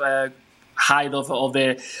top height of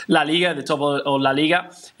the La Liga, the top of La Liga.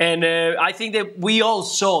 And I think that we all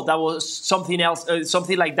saw that was something else,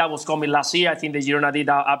 something like that was coming last year. I think the Girona did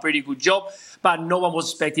a pretty good job, but no one was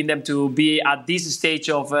expecting them to be at this stage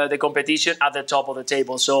of the competition at the top of the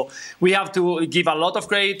table. So we have to give a lot of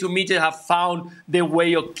credit to Mikel, have found the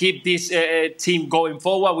way to keep this team going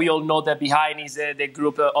forward. We all know that behind is the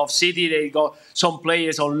group of City. They got some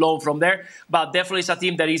players on loan from there, but definitely it's a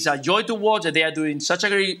team that is a joy to watch. They are doing such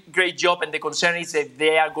a great job, and the concern is that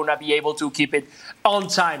they are going to be able to keep it on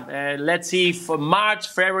time. Let's see for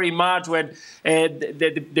February, March, when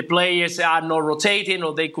the players are not rotating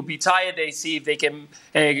or they could be tired, they see if they can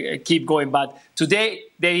keep going. But today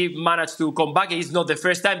they managed to come back. It's not the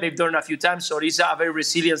first time, they've done it a few times, so it's a very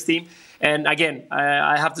resilient team. And again,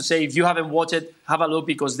 I have to say, if you haven't watched it, have a look,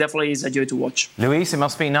 because definitely it's a joy to watch. Luis, it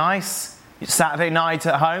must be nice Saturday night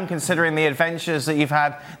at home, considering the adventures that you've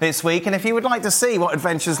had this week. And if you would like to see what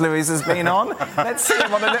adventures Luis has been on, let's see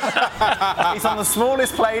him on he's on the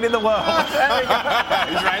smallest plane in the world. There we go.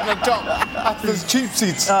 He's right on top. There's cheap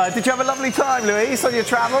seats. Did you have a lovely time, Luis, on your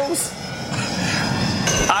travels?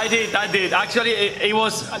 I did. Actually, it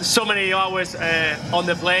was so many hours on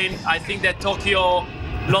the plane. I think that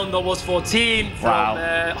London was 14. From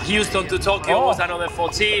Houston to Tokyo was another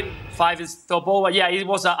 14. 5 is stopover. Yeah, it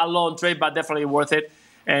was a long trip, but definitely worth it.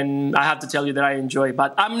 And I have to tell you that I enjoy it.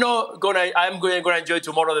 But I'm going to enjoy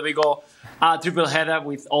tomorrow that we go triple header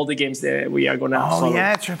with all the games that we are going to follow. Oh,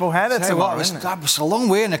 yeah, triple header tomorrow. It's a long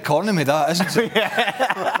way in economy, that, isn't it?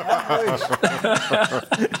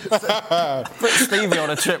 Put Stevie on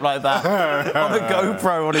a trip like that. On the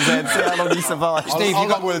GoPro on his head. See how long he survives.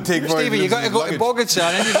 Stevie, you got to go to Bogota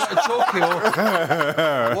and then you got to Tokyo.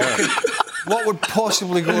 What would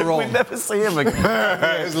possibly go wrong? We'd never see him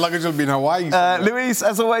again. His luggage will be in Hawaii. Luis,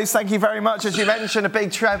 as always, thank you very much. As you mentioned, a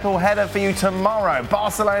big triple header for you tomorrow.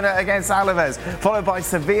 Barcelona against Alaves, followed by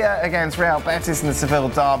Sevilla against Real Betis in the Seville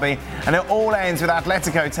derby. And it all ends with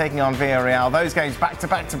Atletico taking on Villarreal. Those games back to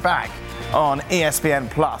back to back on ESPN+.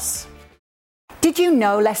 Did you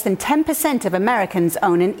know less than 10% of Americans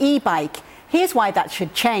own an e-bike? Here's why that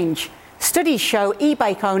should change. Studies show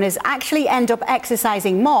e-bike owners actually end up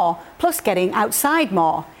exercising more, plus getting outside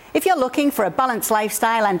more. If you're looking for a balanced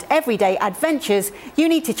lifestyle and everyday adventures, you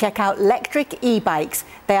need to check out Lectric e-bikes.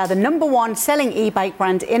 They are the #1 selling e-bike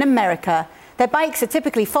brand in America. Their bikes are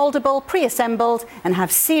typically foldable, pre-assembled, and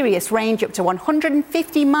have serious range up to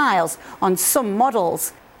 150 miles on some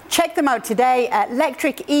models. Check them out today at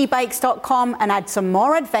lectricebikes.com and add some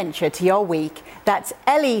more adventure to your week. That's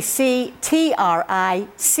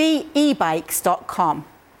lectricebikes.com.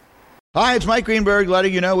 Hi, it's Mike Greenberg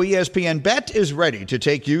letting you know ESPN Bet is ready to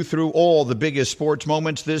take you through all the biggest sports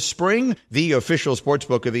moments this spring. The official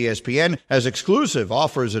sportsbook of ESPN has exclusive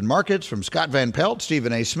offers and markets from Scott Van Pelt,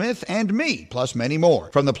 Stephen A. Smith, and me, plus many more.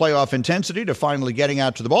 From the playoff intensity to finally getting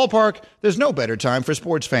out to the ballpark, there's no better time for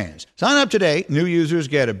sports fans. Sign up today. New users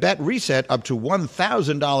get a bet reset up to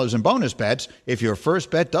 $1,000 in bonus bets if your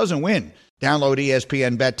first bet doesn't win. Download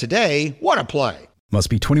ESPN Bet today. What a play. Must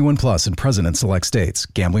be 21 plus and present in select states.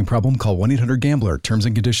 Gambling problem? Call 1-800-GAMBLER. Terms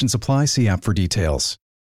and conditions apply. See app for details.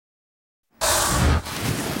 With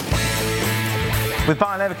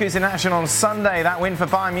Bayern Leverkusen in action on Sunday, that win for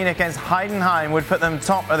Bayern Munich against Heidenheim would put them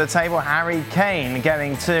top of the table. Harry Kane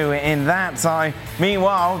getting 2 in that tie.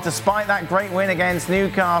 Meanwhile, despite that great win against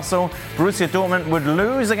Newcastle, Borussia Dortmund would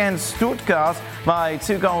lose against Stuttgart by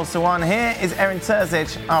 2-1. Here is Edin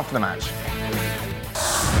Terzic after the match.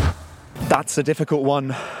 That's a difficult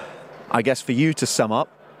one, I guess, for you to sum up.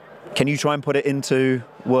 Can you try and put it into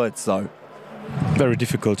words, though? Very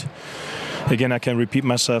difficult. Again, I can repeat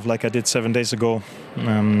myself like I did 7 days ago.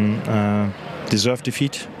 Deserved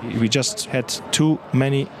defeat. We just had too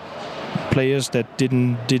many players that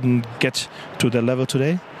didn't get to their level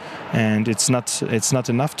today. And it's not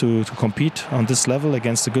enough to compete on this level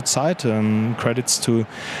against a good side. Credits to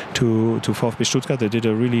VfB Stuttgart. They did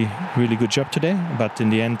a really good job today. But in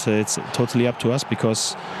the end, it's totally up to us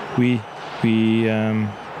because we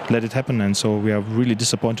let it happen, and so we are really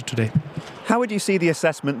disappointed today. How would you see the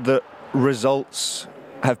assessment that results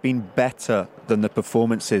have been better than the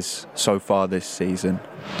performances so far this season,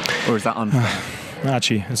 or is that unfair?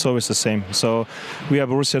 Archie, it's always the same. So we are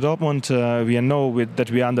Borussia Dortmund. We know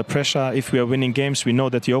that we are under pressure. If we are winning games, we know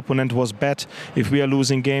that the opponent was bad. If we are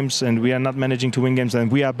losing games and we are not managing to win games, then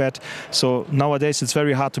we are bad. So nowadays it's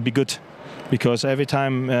very hard to be good. because every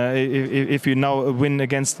time if you now win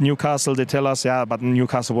against Newcastle, they tell us, yeah, but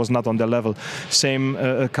Newcastle was not on their level. Same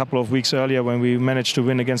a couple of weeks earlier when we managed to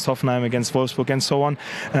win against Hoffenheim, against Wolfsburg, and so on.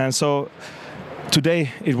 And so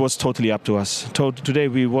today it was totally up to us. Today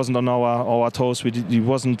we wasn't on our toes. We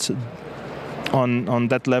wasn't on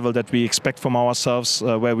that level that we expect from ourselves,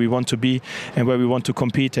 where we want to be and where we want to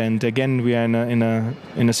compete. And again, we are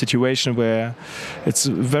in a situation where it's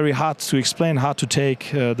very hard to explain, hard to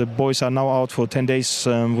take. The boys are now out for 10 days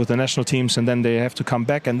with the national teams, and then they have to come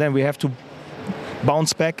back, and then we have to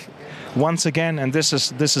bounce back once again. And this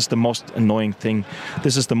is the most annoying thing.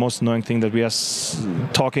 This is the most annoying thing that we are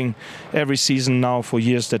talking every season now for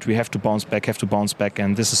years, that we have to bounce back,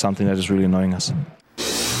 and this is something that is really annoying us.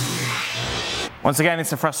 Once again,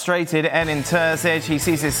 it's a frustrated Edin Terzic. He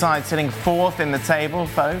sees his side sitting fourth in the table.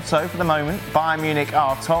 So for the moment, Bayern Munich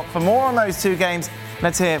are top. For more on those two games,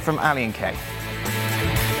 let's hear from Ali and Kay.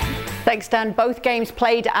 Thanks, Dan. Both games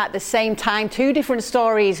played at the same time. Two different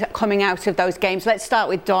stories coming out of those games. Let's start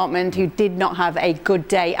with Dortmund, who did not have a good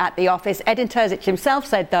day at the office. Edin Terzic himself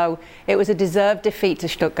said, though, it was a deserved defeat to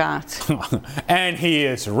Stuttgart. And he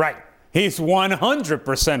is right. He's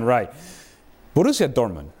 100% right. Borussia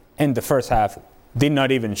Dortmund in the first half did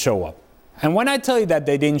not even show up. And when I tell you that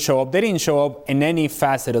they didn't show up in any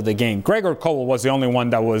facet of the game. Gregor Kobel was the only one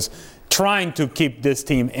that was trying to keep this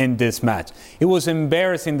team in this match. It was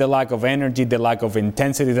embarrassing, the lack of energy, the lack of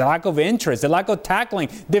intensity, the lack of interest, the lack of tackling,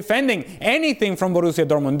 defending, anything from Borussia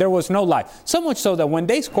Dortmund. There was no life. So much so that when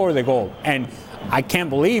they scored the goal, and I can't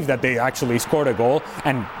believe that they actually scored a goal,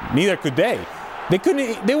 and neither could they.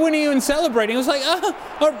 They weren't even celebrating. It was like,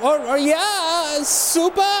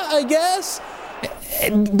 super, I guess.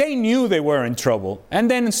 They knew they were in trouble. And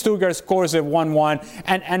then Stuttgart scores it 1-1.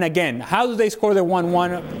 And again, how do they score the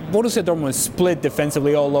 1-1? Borussia Dortmund split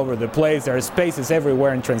defensively all over the place. There are spaces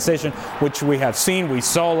everywhere in transition, which we have seen. We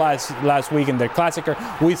saw last week in their Klassiker.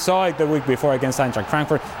 We saw it the week before against Eintracht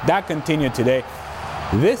Frankfurt. That continued today.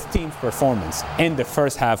 This team's performance in the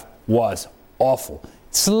first half was awful.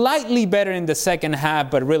 Slightly better in the second half,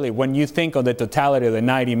 but really, when you think of the totality of the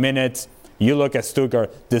 90 minutes, you look at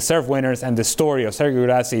Stuttgart, deserved winners, and the story of Sergio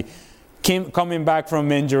Guirassy coming back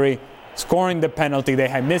from injury, scoring the penalty. They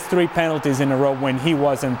had missed 3 penalties in a row when he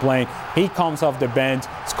wasn't playing. He comes off the bench,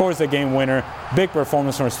 scores the game winner. Big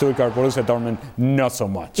performance from Stuttgart. Borussia Dortmund, not so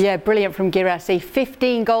much. Yeah, brilliant from Guirassy.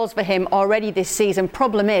 15 goals for him already this season.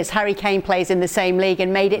 Problem is, Harry Kane plays in the same league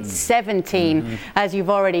and made it 17, as you've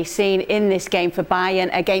already seen in this game for Bayern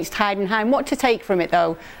against Heidenheim. What to take from it,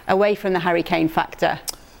 though, away from the Harry Kane factor?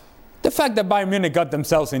 The fact that Bayern Munich got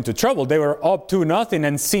themselves into trouble. They were up 2-0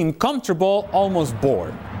 and seemed comfortable, almost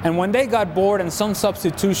bored. And when they got bored, and some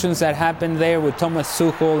substitutions that happened there with Thomas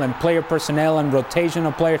Tuchel and player personnel and rotation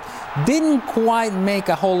of players didn't quite make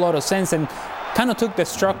a whole lot of sense and kind of took the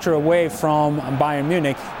structure away from Bayern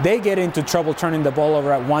Munich. They get into trouble turning the ball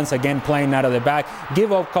over at once, again playing out of the back,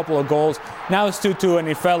 give up a couple of goals. Now it's 2-2, and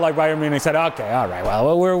it felt like Bayern Munich said, okay, all right,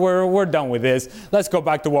 well, we're done with this. Let's go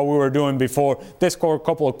back to what we were doing before. They scored a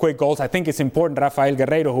couple of quick goals. I think it's important Rafael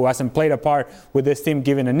Guerreiro, who hasn't played a part with this team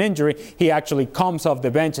given an injury, he actually comes off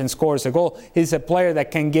the bench and scores a goal. He's a player that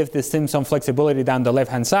can give this team some flexibility down the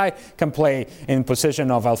left-hand side, can play in position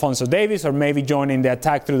of Alphonso Davies, or maybe joining the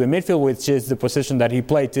attack through the midfield, which is the position that he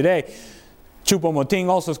played today. Choupo-Moting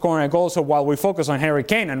also scoring a goal. So while we focus on Harry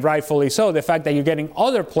Kane, and rightfully so, the fact that you're getting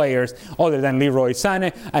other players other than Leroy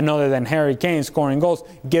Sané and other than Harry Kane scoring goals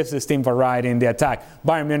gives this team variety in the attack.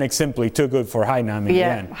 Bayern Munich simply too good for Heidenheim in the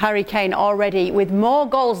end. Harry Kane already with more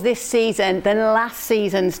goals this season than last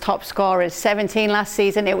season's top scorers. 17 last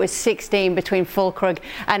season, it was 16 between Füllkrug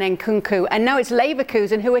and Nkunku. And now it's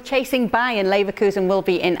Leverkusen who are chasing Bayern. Leverkusen will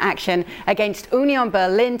be in action against Union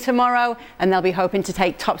Berlin tomorrow, and they'll be hoping to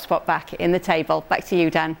take top spot back in the table. Back to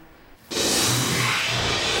you, Dan.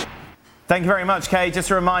 Thank you very much, Kay. Just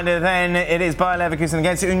a reminder then, it is Bayer Leverkusen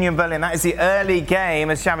against Union Berlin. That is the early game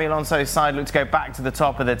as Xabi Alonso's side look to go back to the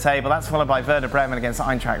top of the table. That's followed by Werder Bremen against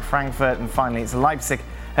Eintracht Frankfurt, and finally it's Leipzig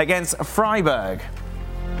against Freiburg.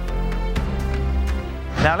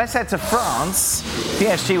 Now let's head to France.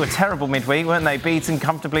 PSG were terrible midweek, weren't they? Beaten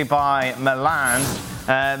comfortably by Milan.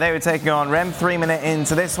 They were taking on Rennes 3 minutes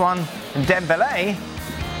into this one. And Dembélé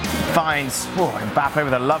finds Mbappe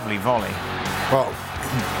with a lovely volley. Well,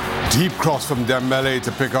 deep cross from Dembélé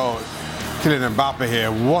to pick out Kylian Mbappe here.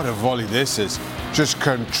 What a volley this is. Just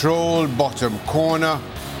controlled bottom corner.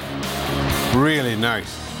 Really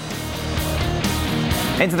nice.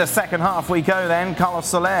 Into the second half we go then. Carlos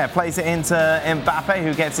Soler plays it into Mbappe,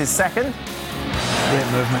 who gets his second. Great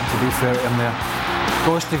movement, to be fair to him there.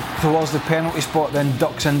 Goes towards the penalty spot, then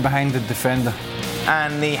ducks in behind the defender.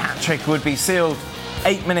 and the hat-trick would be sealed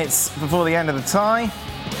 8 minutes before the end of the tie.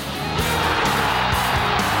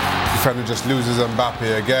 Defender just loses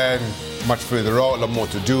Mbappe again. Much further out, a lot more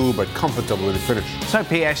to do, but comfortable with the finish. So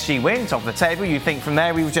PSG win, top of the table. You think from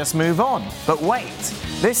there we would just move on. But wait,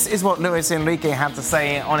 this is what Luis Enrique had to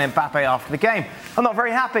say on Mbappe after the game. I'm not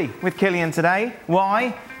very happy with Kylian today.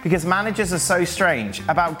 Why? Because managers are so strange.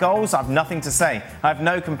 About goals, I have nothing to say. I have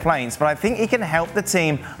no complaints, but I think he can help the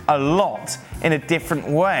team a lot in a different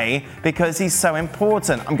way because he's so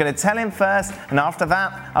important. I'm going to tell him first, and after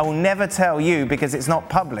that, I will never tell you because it's not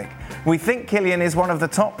public. We think Kylian is one of the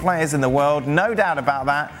top players in the world, no doubt about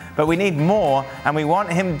that, but we need more, and we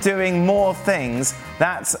want him doing more things.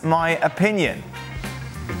 That's my opinion.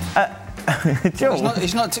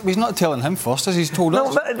 He's not telling him first, as he's told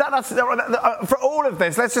us. For all of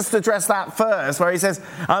this, let's just address that first, where he says,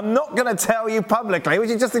 I'm not going to tell you publicly, which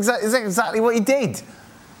is just exactly what he did.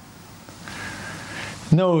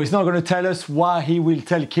 No, he's not going to tell us why he will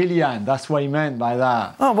tell Kylian. That's what he meant by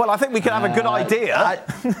that. Oh, well, I think we can have a good idea.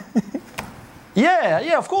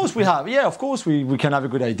 Yeah, of course we have. Yeah, of course we can have a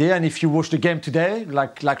good idea. And if you watch the game today,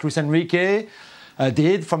 like Luis Enrique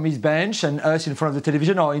did from his bench and us in front of the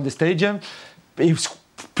television or in the stadium, it was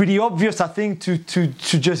pretty obvious, I think, to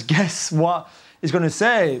just guess what he's going to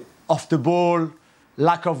say. Off the ball,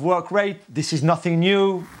 lack of work rate. This is nothing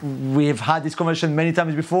new. We've had this conversation many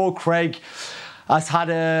times before. Craig has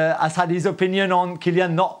had his opinion on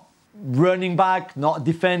Kylian not running back, not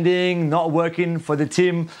defending, not working for the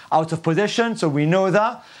team out of possession. So we know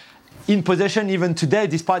that. In possession, even today,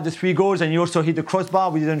 despite the 3 goals, and he also hit the crossbar,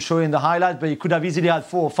 we didn't show in the highlight, but he could have easily had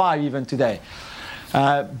 4 or 5 even today.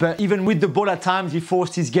 But even with the ball at times, he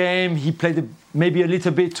forced his game. He played maybe a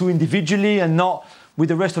little bit too individually and not with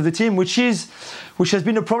the rest of the team, which has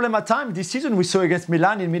been a problem at times this season. We saw against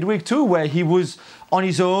Milan in midweek too, where he was on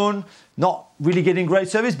his own, not really getting great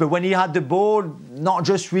service, but when he had the ball, not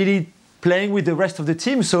just really playing with the rest of the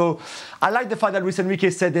team. So I like the fact that Luis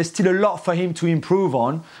Enrique said there's still a lot for him to improve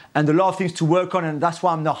on and a lot of things to work on, and that's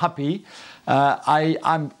why I'm not happy.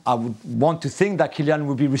 I would want to think that Kylian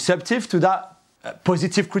would be receptive to that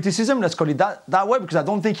positive criticism, let's call it that way, because I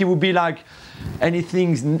don't think he would be like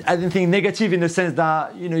anything negative in the sense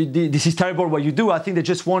that, you know, this is terrible what you do. I think they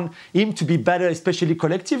just want him to be better, especially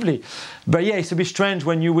collectively. But yeah, it's a bit strange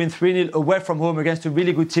when you win 3-0 away from home against a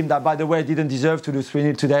really good team that, by the way, didn't deserve to lose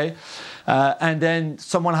 3-0 today. And then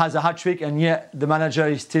someone has a hat-trick, and yet the manager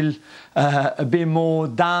is still a bit more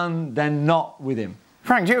down than not with him.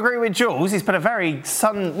 Frank, do you agree with Jules? He's put a very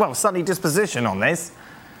sunny disposition on this.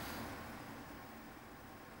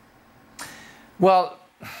 Well,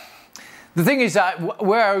 the thing is that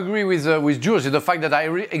where I agree with Jules is the fact that I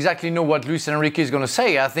exactly know what Luis Enrique is going to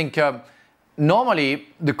say. I think normally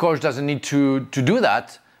the coach doesn't need to do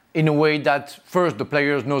that in a way that first the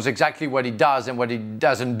players knows exactly what he does and what he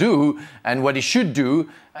doesn't do and what he should do,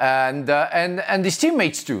 and his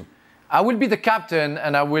teammates too. I will be the captain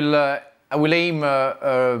and I will aim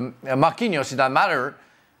Marquinhos in that matter.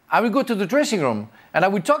 I will go to the dressing room and I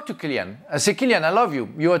will talk to Kylian. I say, Kylian, I love you.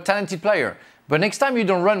 You're a talented player. But next time you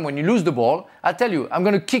don't run when you lose the ball, I tell you, I'm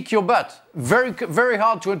going to kick your butt very, very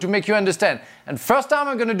hard to make you understand. And first time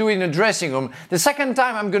I'm going to do it in the dressing room. The second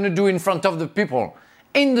time I'm going to do it in front of the people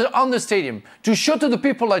on the stadium to show to the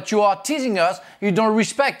people that you are teasing us, you don't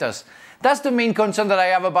respect us. That's the main concern that I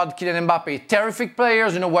have about Kylian Mbappe. Terrific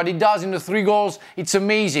players, you know what he does in the 3 goals, it's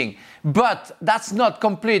amazing. But that's not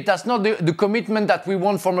complete. That's not the commitment that we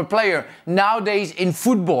want from a player nowadays in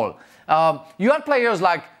football. You had players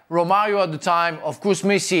like Romario at the time, of course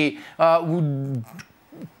Messi, who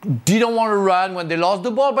didn't want to run when they lost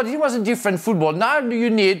the ball, but it was a different football. Now you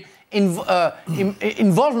need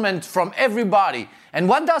involvement from everybody. And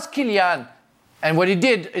what does Kylian, and what he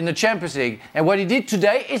did in the Champions League, and what he did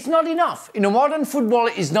today, it's not enough. In a modern football,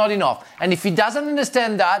 it's not enough. And if he doesn't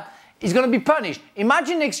understand that, he's going to be punished.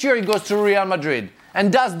 Imagine next year he goes to Real Madrid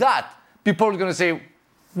and does that. People are going to say,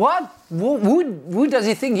 what? Who does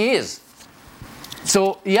he think he is?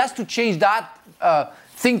 So he has to change that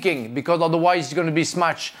thinking, because otherwise he's going to be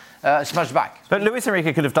smashed back. But Luis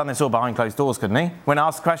Enrique could have done this all behind closed doors, couldn't he? When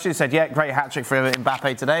asked the question, he said, yeah, great hat-trick for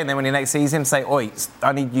Mbappe today. And then when he next sees him, say, oi,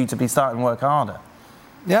 I need you to be starting to work harder.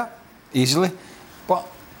 Yeah, easily. But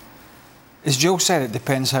as Joe said, it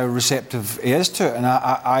depends how receptive he is to it. And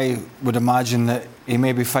I would imagine that he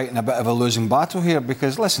may be fighting a bit of a losing battle here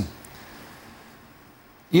because, listen,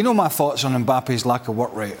 you know my thoughts on Mbappe's lack of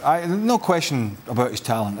work rate. No question about his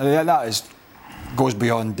talent. That goes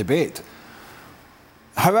beyond debate.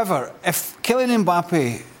 However, if Kylian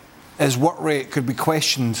Mbappe, his work rate could be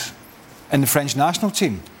questioned in the French national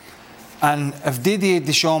team, And if Didier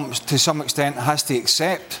Deschamps, to some extent, has to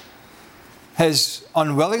accept his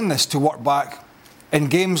unwillingness to work back in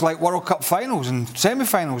games like World Cup finals and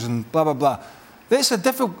semi-finals and blah, blah, blah, it's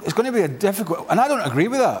going to be a difficult... And I don't agree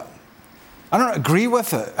with that. I don't agree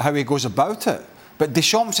with it, how he goes about it. But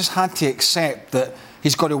Deschamps has had to accept that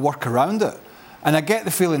he's got to work around it. And I get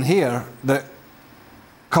the feeling here that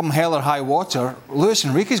come hell or high water, Luis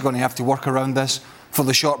Enrique is going to have to work around this for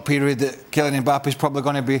the short period that Kylian Mbappe is probably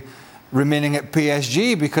going to be remaining at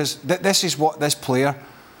PSG, because this is what this player,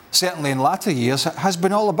 certainly in latter years, has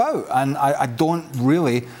been all about. And I don't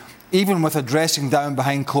really, even with a dressing down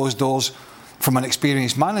behind closed doors from an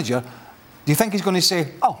experienced manager, do you think he's going to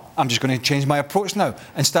say, oh, I'm just going to change my approach now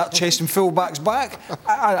and start chasing full-backs back?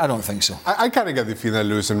 I don't think so. I kind of get the feeling that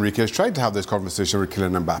Luis Enrique has tried to have this conversation with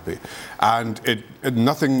Kylian Mbappe, and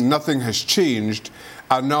nothing has changed.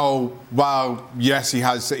 And now, while yes, he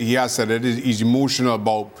has said it, he's emotional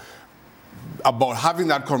about having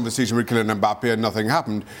that conversation with Kylian Mbappe, and nothing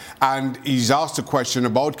happened. And he's asked a question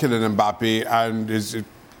about Kylian Mbappe, and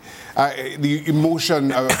the emotion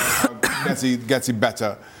gets the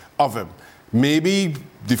better of him. Maybe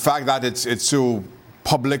the fact that it's so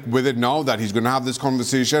public with it now that he's going to have this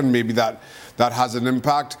conversation, maybe that has an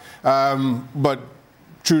impact. But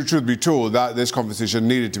truth be told, that this conversation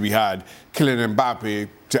needed to be had. Kylian Mbappe,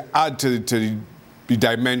 to add to the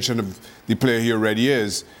dimension of the player he already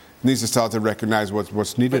is, needs to start to recognise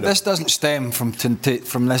what's needed. But this doesn't stem from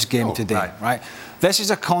this game today, right? This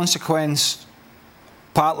is a consequence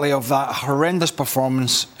partly of that horrendous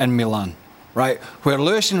performance in Milan, right? Where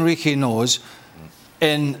Luis Enrique knows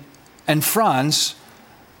in France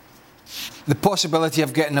the possibility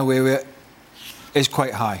of getting away with it is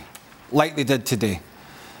quite high, like they did today.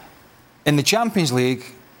 In the Champions League,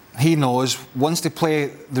 he knows once they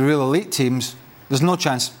play the real elite teams, there's no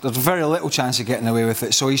chance, there's very little chance of getting away with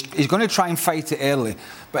it. So he's going to try and fight it early.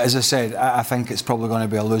 But as I said, I think it's probably going to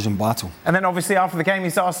be a losing battle. And then obviously after the game,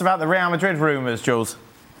 he's asked about the Real Madrid rumours, Jules.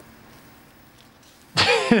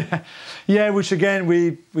 Yeah, which again,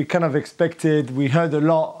 we kind of expected. We heard a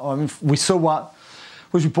lot. We saw what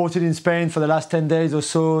was reported in Spain for the last 10 days or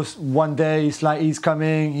so. One day it's like he's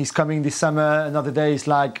coming this summer. Another day it's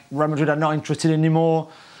like Real Madrid are not interested anymore.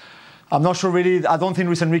 I'm not sure really. I don't think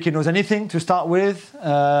Luis Enrique knows anything to start with.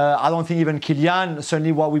 I don't think even Kylian,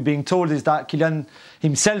 certainly what we're being told is that Kylian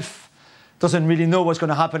himself doesn't really know what's going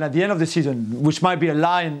to happen at the end of the season, which might be a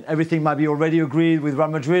lie and everything might be already agreed with Real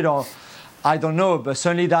Madrid, or I don't know. But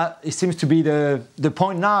certainly that it seems to be the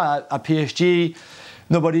point now at PSG.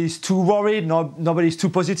 Nobody's too worried, nobody's too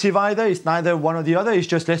positive either. It's neither one or the other. It's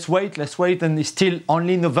just let's wait, and it's still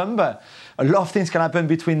only November. A lot of things can happen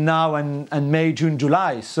between now and May, June,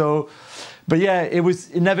 July. So, but yeah, it was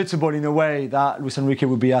inevitable in a way that Luis Enrique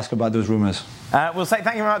would be asked about those rumours. We'll say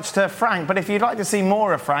thank you very much to Frank. But if you'd like to see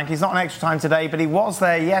more of Frank, he's not on extra time today, but he was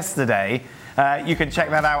there yesterday. You can check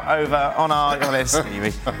that out over on our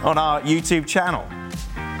on our YouTube channel.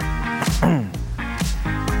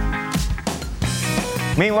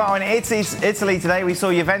 Meanwhile, in Italy today, we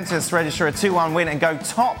saw Juventus register a 2-1 win and go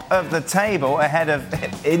top of the table ahead of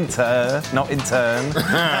Inter, not Intern.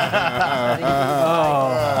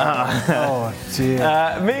 Oh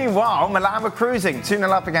dear. Meanwhile, Milan were cruising 2-0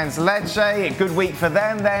 up against Lecce. A good week for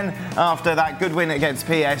them then, after that good win against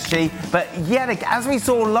PSG. But yet, as we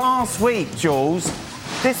saw last week, Jules,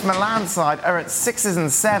 this Milan side are at 6s and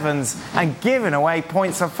 7s and giving away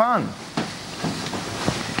points for fun.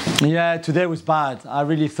 Yeah, today was bad. I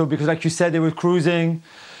really thought, because like you said, they were cruising,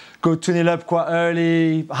 go 2-0 up quite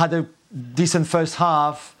early, had a decent first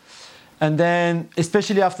half. And then,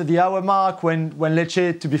 especially after the hour mark, when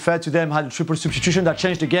Lecce, to be fair to them, had a triple substitution that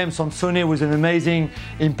changed the game. Sansone was an amazing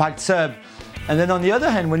impact sub. And then on the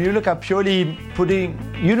other hand, when you look at Pioli putting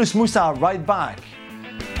Yunus Musa right back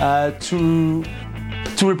to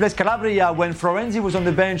replace Calabria when Florenzi was on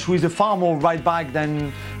the bench, who is a far more right back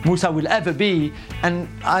than Musa will ever be. And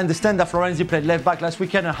I understand that Florenzi played left back last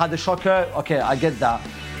weekend and had a shocker. Okay, I get that.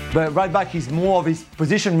 But right back is more of his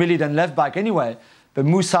position really than left back anyway. But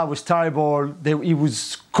Musa was terrible. He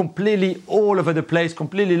was completely all over the place,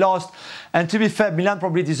 completely lost. And to be fair, Milan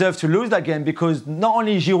probably deserved to lose that game, because not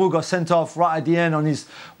only Giroud got sent off right at the end on his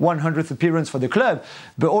 100th appearance for the club,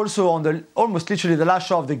 but also on the almost literally the last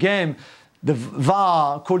shot of the game, the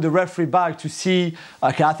VAR called the referee back to see.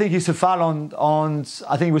 Okay, I think it's a foul on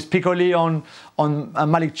I think it was Piccoli on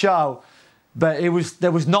Malik Thiaw, but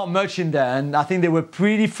there was not much in there, and I think they were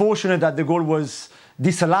pretty fortunate that the goal was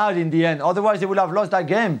disallowed in the end. Otherwise, they would have lost that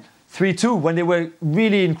game 3-2 when they were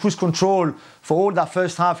really in cruise control for all that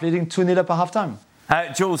first half, leading 2-0 up at half-time.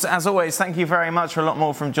 Jules, as always, thank you very much. For a lot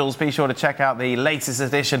more from Jules, be sure to check out the latest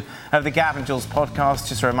edition of the Gav and Jules podcast.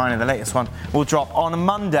 Just a reminder, the latest one will drop on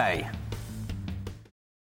Monday.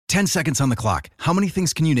 10 seconds on the clock. How many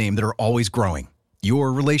things can you name that are always growing?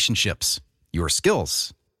 Your relationships, your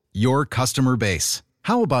skills, your customer base.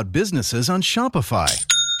 How about businesses on Shopify?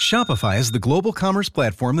 Shopify is the global commerce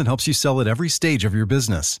platform that helps you sell at every stage of your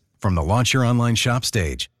business. From the launch your online shop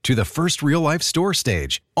stage, to the first real-life store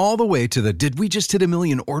stage, all the way to the did we just hit a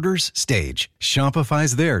million orders stage,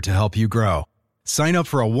 Shopify's there to help you grow. Sign up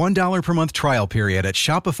for a $1 per month trial period at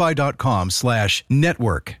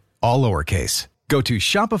shopify.com/network, all lowercase. Go to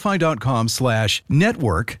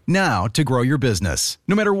shopify.com/network now to grow your business,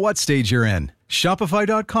 no matter what stage you're in.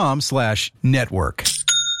 Shopify.com/network.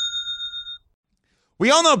 We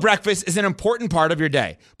all know breakfast is an important part of your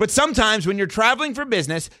day, but sometimes when you're traveling for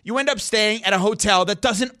business, you end up staying at a hotel that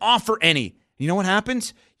doesn't offer any. You know what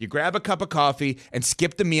happens? You grab a cup of coffee and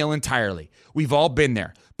skip the meal entirely. We've all been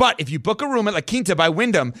there. But if you book a room at La Quinta by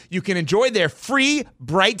Wyndham, you can enjoy their free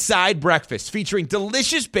Bright Side breakfast featuring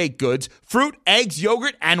delicious baked goods, fruit, eggs,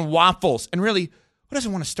 yogurt, and waffles. And really, who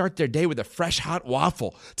doesn't want to start their day with a fresh hot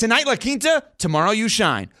waffle? Tonight, La Quinta, tomorrow you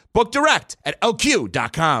shine. Book direct at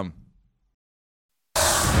lq.com.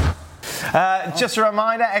 Just a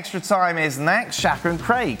reminder, Extra Time is next. Shaka and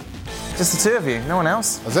Craig. Just the two of you, no one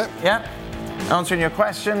else. That's it? Yep. Answering your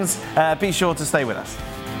questions. Be sure to stay with us.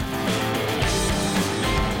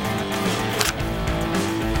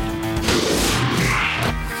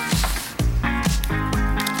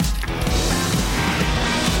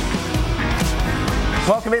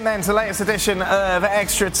 Welcome in then to the latest edition of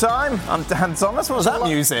Extra Time. I'm Dan Thomas. What was that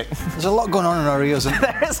music? There's a lot going on in our ears.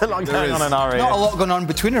 There is a lot going on in our ears. Not a lot going on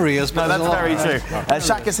between our ears, but no, that's very true.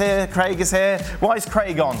 Shaq is here, Craig is here. Why is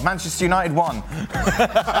Craig on? Manchester United won.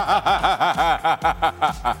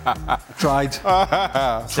 Tried.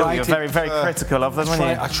 You're very, very critical of them, weren't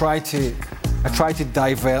you? I tried to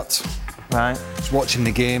divert. Right. Just watching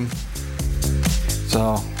the game.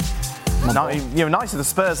 So. You were nice to the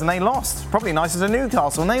Spurs and they lost. Probably nicer to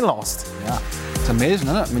Newcastle and they lost. Yeah, it's amazing,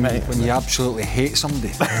 isn't it? When you absolutely hate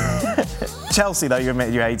somebody. Chelsea, though, you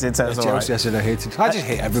admit you hated. So Chelsea, right. I said I hated. I just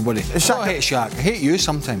hate everybody. I don't hate Shaq. I hate you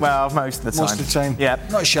sometimes. Well, most of the time. Most of the time. Yeah.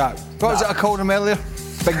 Not Shaq. What was it I called him earlier?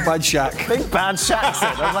 Big bad Shaq. Big bad Shaq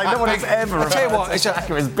said. I was like, no one has ever referred to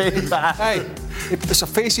Shaq as big bad. Hey, it's a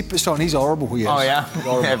face he puts on. He's horrible, he is. Oh, yeah?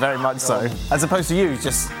 Yeah, very much so. As opposed to you,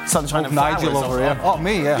 just sunshine and flowers. Nigel over here. Oh,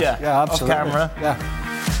 me, yeah. Yeah, absolutely. Off camera. Yeah.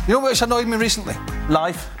 You know what's annoyed me recently?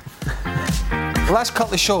 Life. The last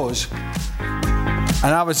couple of shows,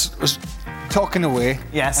 and I was talking away.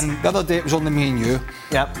 Yes. And the other day it was only me and you.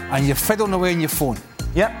 Yep. And you're fiddling away on your phone.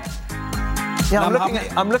 Yep. Yeah,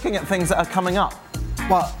 I'm looking at things that are coming up.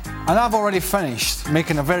 Well, and I've already finished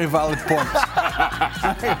making a very valid point.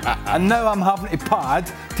 And now I'm having to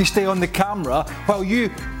pad to stay on the camera while you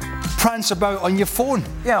prance about on your phone.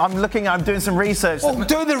 Yeah, I'm doing some research. Oh,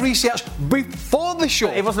 do the research before the show.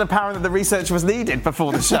 It wasn't apparent that the research was needed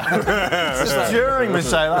before the show. Just during the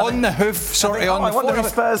show. On the hoof, sort of on the phone. I wonder who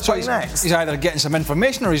Spurs play next. He's either getting some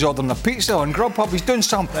information or he's ordering a pizza on Grubhub. He's doing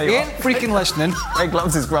something. He ain't freaking listening. Greg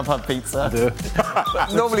loves his Grubhub pizza. I do.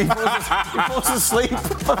 Normally he falls asleep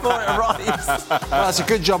before it arrives. Well, it's a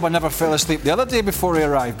good job I never fell asleep the other day before he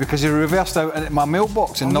arrived because he reversed out into my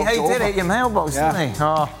mailbox and knocked it over. He did it, your mailbox, didn't he?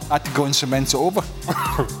 Oh. I had to go and cement it over.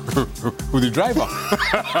 With the driver?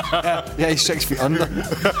 Yeah, he's 6 feet under.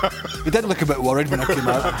 He did look a bit worried when I came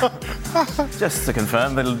out. Just to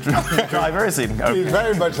confirm, the driver is even okay. He's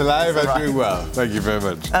very much alive and doing well. Thank you very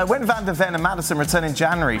much. When Van der Ven and Maddison return in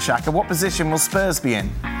January, Shaka, what position will Spurs be in?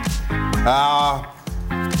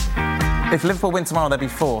 If Liverpool win tomorrow, they'll be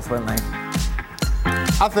fourth, won't they?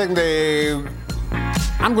 I think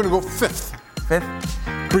I'm going to go fifth. Fifth?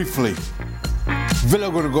 Briefly. Villa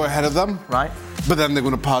are going to go ahead of them. Right. But then they're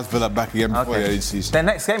going to pass Villa back again before the end of the season. Their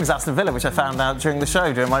next game is Aston Villa, which I found out during the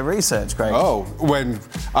show, doing my research, Craig. Oh,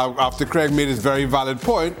 after Craig made his very valid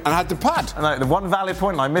point and had to pad. I know, the one valid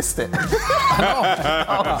point and I missed it.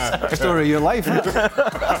 Story of your life, isn't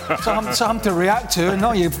it? Something to react to, and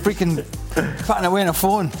now you're freaking patting away on a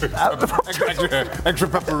phone. extra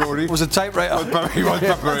pepperoni. Was a typewriter. He was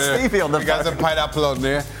pepperoni. Stevie on the You got some pineapple on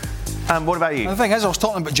there. What about you? And the thing is, I was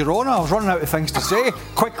talking about Girona. I was running out of things to say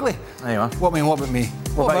quickly. There you are. What about me?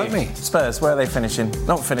 What about me? Spurs, where are they finishing?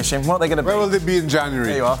 Not finishing. What are they going to be? Where will they be in January?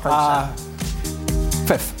 There you are. Thanks,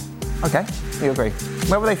 fifth. Okay, you agree.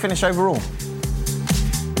 Where will they finish overall?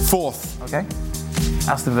 Fourth. Okay.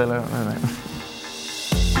 Aston Villa.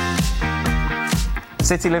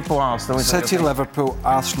 City, Liverpool, Arsenal. City, Liverpool,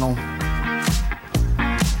 Arsenal.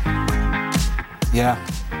 Yeah,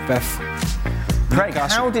 fifth. Craig,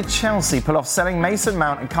 how did Chelsea pull off selling Mason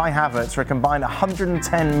Mount and Kai Havertz for a combined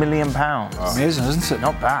 £110 million? Amazing, isn't it?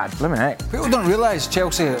 Not bad, blimmin' heck. People don't realise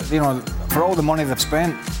Chelsea, for all the money they've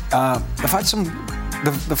spent,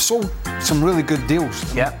 they've sold some really good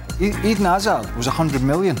deals. Yeah. Eden Hazard was 100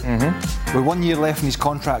 million, with 1 year left in his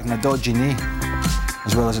contract and a dodgy knee,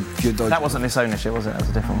 as well as a few dodgy. That wasn't this ownership, was it? That was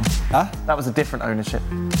a different one. Huh? That was a different ownership.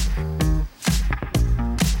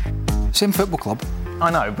 Same football club. I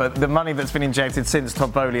know, but the money that's been injected since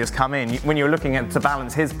Todd Bowley has come in, when you're looking to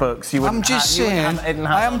balance his books, you wouldn't have Eden Hazard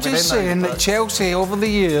I'm just within saying those that books. Chelsea, over the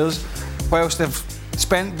years, whilst they've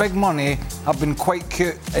spent big money, have been quite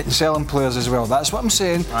cute at selling players as well. That's what I'm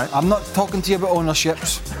saying. Right. I'm not talking to you about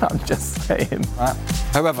ownerships. I'm just saying. Right.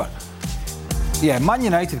 However, yeah, Man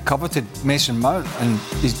United coveted Mason Mount, and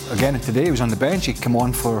again today he was on the bench. He came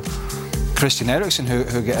on for Christian Eriksen, who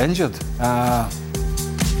got injured.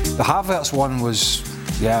 The Havertz one was,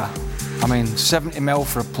 70 mil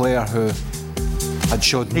for a player who had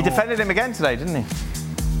showed. He defended him again today, didn't he?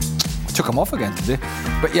 Took him off again today,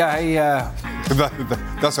 but yeah,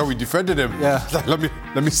 That's how we defended him. Yeah.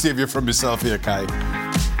 Let me save you from myself here, Kai.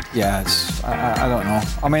 Yeah, I don't know.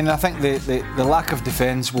 I mean, I think the lack of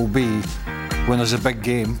defence will be when there's a big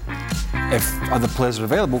game. If other players are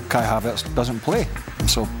available, Kai Havertz doesn't play.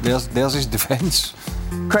 So there's his defence.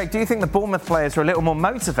 Craig, do you think the Bournemouth players are a little more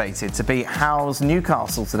motivated to beat Hull's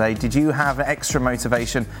Newcastle today? Did you have extra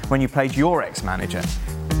motivation when you played your ex-manager?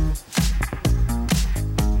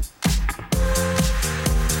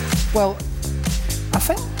 Well, I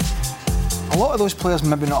think a lot of those players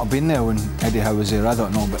maybe not have been there when Eddie Howe was there, I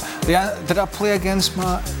don't know. But did I play against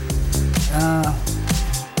my... I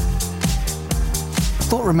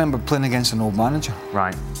don't remember playing against an old manager.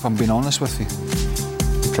 Right. If I'm being honest with you.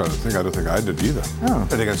 I'm trying to think. I don't think I did either. Oh.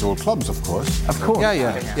 Played against old clubs, of course. Of course.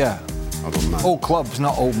 Yeah. I don't know. Old clubs,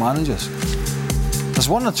 not old managers. There's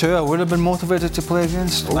one or two I would have been motivated to play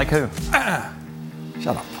against. Like who?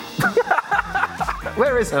 Shut up.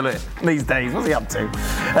 Where is Hullet these days? What's he up to?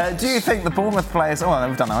 Do you think the Bournemouth players... Oh,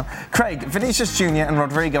 we've done that one. Craig, Vinicius Jr. and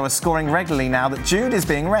Rodrigo are scoring regularly now that Jude is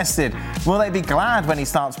being rested. Will they be glad when he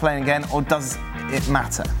starts playing again, or does it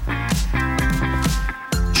matter?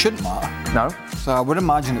 Shouldn't matter. No? So I would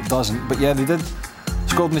imagine it doesn't. But yeah, they did.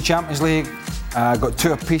 Scored in the Champions League. Got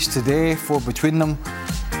 2 apiece today, 4 between them.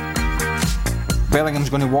 Bellingham's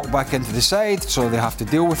going to walk back into the side, so they have to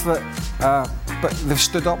deal with it. But they've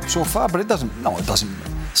stood up so far, but it doesn't.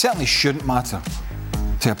 Certainly shouldn't matter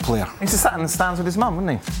to a player. He just sat in the stands with his mum,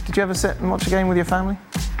 wouldn't he? Did you ever sit and watch a game with your family?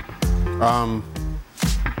 I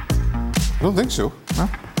don't think so. No?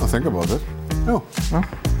 I'll think about it. No.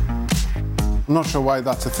 I'm not sure why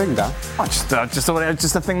that's a thing, Dan. I just thought it was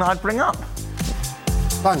just a thing that I'd bring up.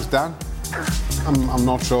 Thanks, Dan. I'm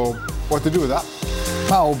not sure what to do with that.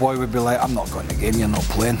 My old boy would be like, I'm not going to the game, you're not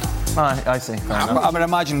playing. I see. Fair enough. I mean,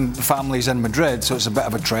 imagine the family's in Madrid, so it's a bit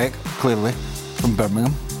of a trek, clearly, from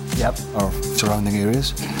Birmingham. Yep. Or surrounding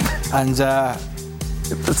areas. And the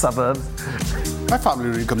suburbs. My family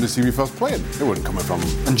wouldn't come to see me first playing. They wouldn't come from...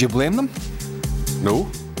 And do you blame them? No,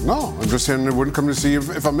 I'm just saying they wouldn't come to see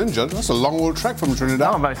if I'm injured. That's a long old trek from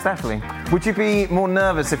Trinidad. No, most definitely. Would you be more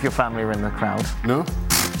nervous if your family were in the crowd? No.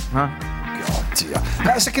 No? God, dear.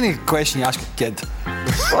 That's the kind of question you ask a kid.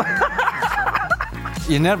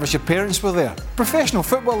 You're nervous, your parents were there. Professional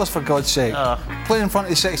footballers, for God's sake. Playing in front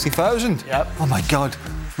of 60,000. Yep. Oh my God,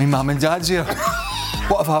 my mum and dad's here.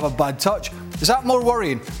 What if I have a bad touch? Is that more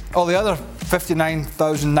worrying? All the other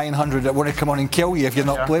 59,900 that want to come on and kill you if you're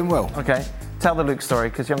not playing well. Okay. Tell the Luke story,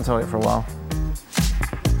 because you haven't told it for a while.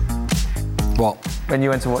 What? When you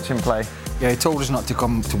went to watch him play. Yeah, he told us not to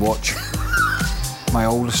come to watch. My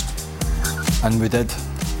oldest. And we did.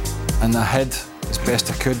 And I hid as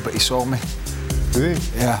best I could, but he saw me. Did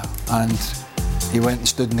he? Yeah, and he went and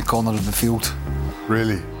stood in the corner of the field.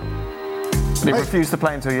 Really? But he refused to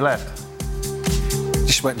play until you left.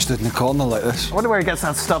 Just went and stood in the corner like this. I wonder where he gets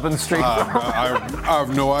that stubborn streak from. I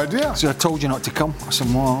have no idea. So I told you not to come. I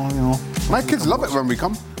said, well, you know. My kids love it when we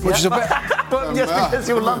come. Which is a bit... But just because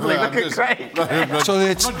you're lovely, look at Craig. So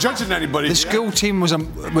I'm not judging anybody. The school team was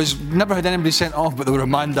never had anybody sent off, but they were a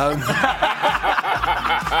man down.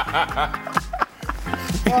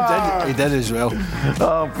 He did as well.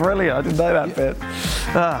 Oh, brilliant. I didn't know that bit.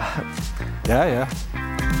 Yeah.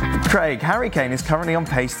 Craig, Harry Kane is currently on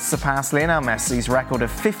pace to surpass Lionel Messi's record of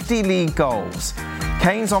 50 league goals.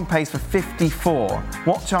 Kane's on pace for 54.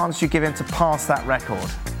 What chance do you give him to pass that record?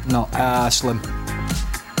 No, slim.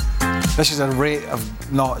 This is a rate of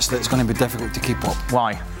knots that's going to be difficult to keep up.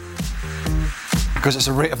 Why? Because it's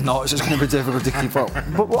a rate of knots that's going to be difficult to keep up.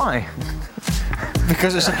 But why?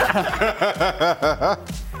 Because it's...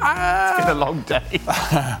 It's been a long day.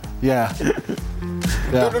 Yeah.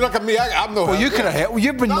 Don't look at me. I'm no help. Well, you could have helped.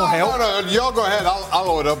 You've been no help. No, you go ahead. I'll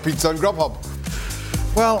order pizza and Grubhub.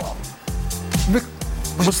 Well,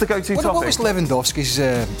 what's the go-to topic? What was Lewandowski's?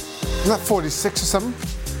 Isn't that 46 or something?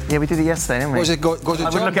 Yeah, we did it yesterday, didn't we? What was it? Go to I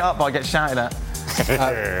would John? look it up, but I get shouted at.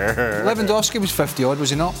 Lewandowski was 50 odd, was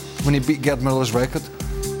he not? When he beat Gerd Muller's record.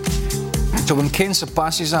 So when Kane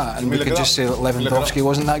surpasses that, and we could just say that Lewandowski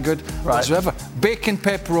wasn't that good whatsoever. Bacon,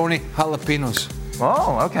 pepperoni, jalapenos.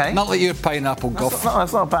 Oh, okay. Not like your pineapple guff.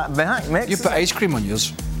 That's not a bad hack mix. You put ice cream on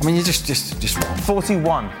yours. I mean, you just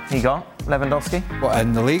 41 he got, Lewandowski. What,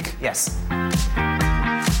 in the league? Yes.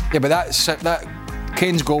 Yeah, but that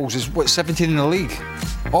Kane's goals is, what, 17 in the league?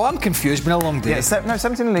 Oh, I'm confused. Been a long day. Yeah,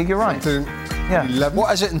 17 in the league, you're right. 11.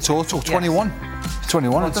 What is it in total? 21? Yes.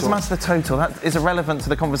 21 Well, in it doesn't total. matter the total. That is irrelevant to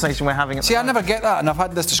the conversation we're having. See, I never get that, and I've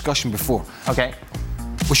had this discussion before. Okay.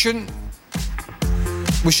 We shouldn't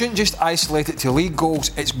just isolate it to league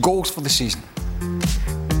goals. It's goals for the season.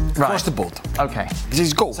 Right. Across the board. Okay.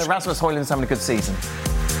 It's goals. So Rasmus Højlund's having a good season.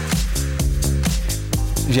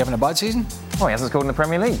 Is he having a bad season? Oh, he hasn't scored in the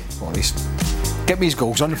Premier League. Well, at least get me his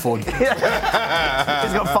goals on the phone. He's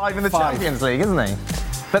got 5 in the Champions League, isn't he?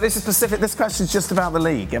 But this is specific. This question's just about the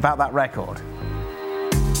league, about that record.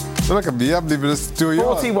 Look at me. I'm leaving this to you.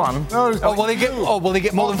 41. No, will he get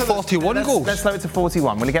more than 41 goals? Let's slow it to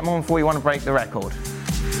 41. Will he get more than 41 and break the record?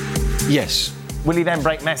 Yes. Will he then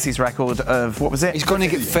break Messi's record of, what was it? He's going to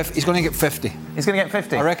get 50. He's going to get 50. He's going to get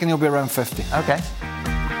 50? I reckon he'll be around 50. Okay.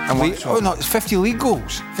 And it's 50 league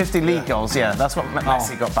goals. 50 league goals, yeah. That's what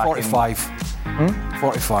Messi got back 45. 45.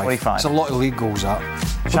 45. It's a lot of league goals, that.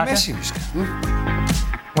 But Shaka? Messi was...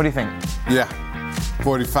 What do you think? Yeah.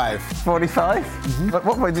 45. 45? But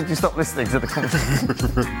what way did you stop listening to the conversation?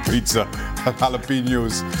 Pizza and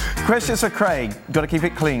jalapenos. Questions for Craig. Got to keep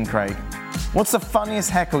it clean, Craig. What's the funniest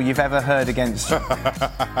heckle you've ever heard against you?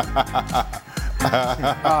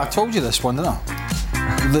 I told you this one, didn't I?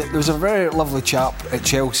 There was a very lovely chap at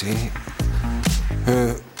Chelsea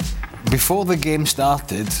who, before the game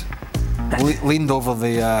started, leaned over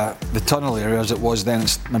the tunnel area as it was then.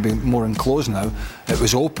 It's maybe more enclosed now. It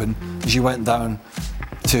was open as you went down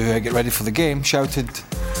to get ready for the game. Shouted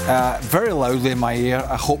very loudly in my ear,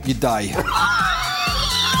 "I hope you die."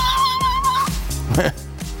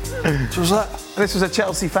 So was that? This was a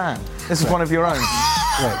Chelsea fan. This is one of your own.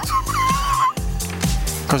 Right.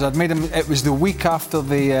 Because I'd made him. It was the week after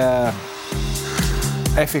the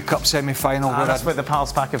FA Cup semi-final. That's with the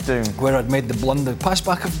pass back of doom. Where I'd made the blunder. Pass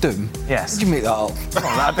back of doom? Yes. Did you make that up?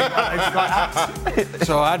 Oh,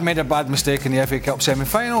 So I'd made a bad mistake in the FA Cup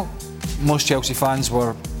semi-final. Most Chelsea fans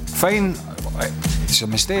were fine. It's a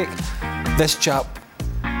mistake. This chap,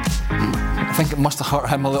 I think it must have hurt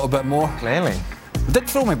him a little bit more. Clearly. It did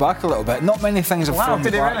throw me back a little bit. Not many things have thrown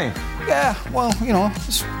me back. Wow, did it really? Yeah, well, you know,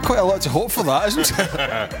 it's quite a lot to hope for that, isn't it?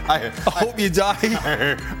 I hope you die.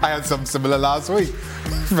 I had something similar last week.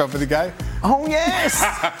 Remember the guy? Oh, yes!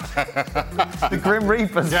 The Grim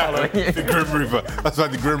Reaper's following you. The Grim Reaper. That's why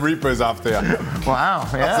the Grim Reaper is after you. Wow,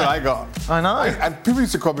 yeah. That's what I got. I know. And people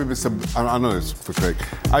used to call me Mr. I know it's for Craig.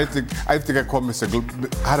 I think I called Mr.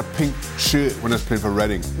 I had a pink shirt when I was playing for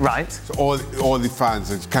Reading. Right. So all the fans,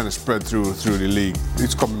 it kind of spread through the league. They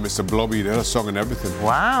used to call me Mr. Blobby. They had a song and everything.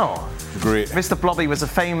 Wow. Great. Mr. Blobby was a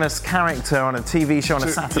famous character on a TV show on a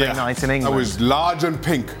Saturday night in England. I was large and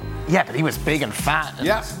pink. Yeah, but he was big and fat.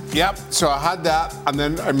 Yep. So I had that, and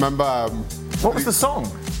then I remember... what was the song?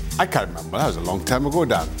 I can't remember. That was a long time ago,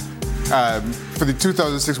 Dan. For the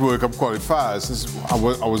 2006 World Cup qualifiers,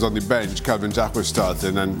 I was on the bench. Calvin Jack was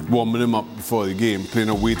starting and warming him up before the game, playing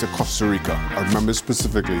away to Costa Rica. I remember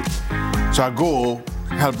specifically. So I go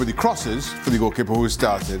help with the crosses for the goalkeeper who was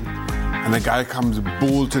starting, and the guy comes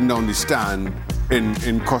bolting down the stand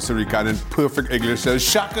in Costa Rica and in perfect English says,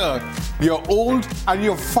 "Shaka, you're old and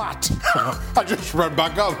you're fat." I just ran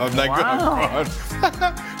back up. I'm like, wow.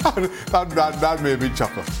 Oh, that made me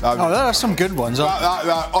chuckle. There are some good ones.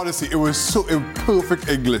 Honestly, it was perfect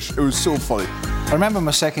English. It was so funny. I remember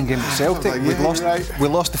my second game at Celtic. Like, We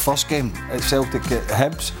lost the first game at Celtic at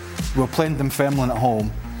Hibs. We were playing Dunfermline at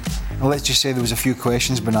home. And let's just say there was a few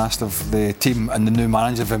questions been asked of the team and the new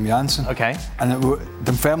manager, Wim Jansen. Okay. And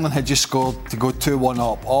Dunfermline had just scored to go 2-1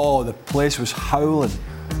 up. Oh, the place was howling.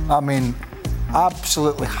 I mean,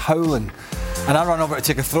 absolutely howling. And I ran over to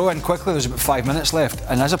take a throw in quickly. There was about 5 minutes left.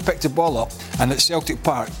 And as I picked the ball up, and at Celtic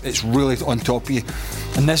Park, it's really on top of you.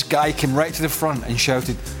 And this guy came right to the front and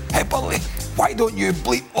shouted, "Hey, Burley, why don't you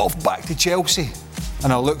bleep off back to Chelsea?"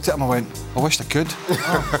 And I looked at him and I went, "I wished I could."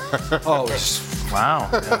 Oh, it was... Wow.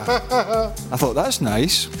 Yeah. I thought, that's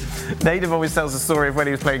nice. Native always tells the story of when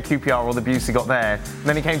he was playing QPR, all the abuse he got there. And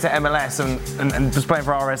then he came to MLS and was playing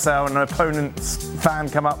for RSL, and an opponent's fan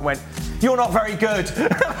come up and went, "You're not very good."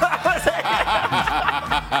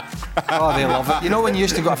 Oh, they love it. You know when you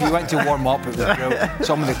used to go, if you went to warm up, it was brilliant.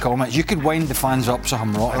 Some of the comments, you could wind the fans up so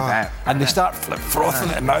I'm rotten. And they start frothing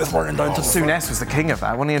at the mouth, running down to the Souness was the king of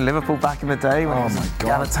that, wasn't he, in Liverpool back in the day? When my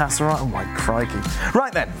God. Galatasaray, oh my crikey.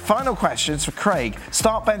 Right then, final questions for Craig.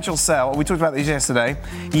 Start, bench or sell, we talked about these yesterday.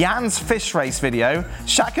 Jan's fish race video,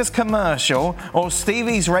 Shaka's commercial, or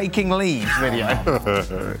Stevie's raking leaves video?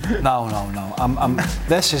 No.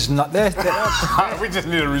 This is not... We just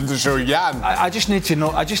need a reason to show Jan. I just need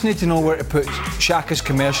to know where to put Shaka's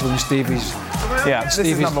commercial and Stevie's. Yeah, this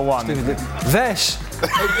is number one.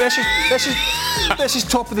 This is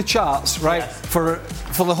top of the charts, right? Yes. For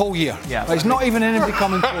the whole year. Yeah. It's not even anybody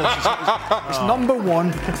coming close. It's number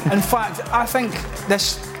one. In fact, I think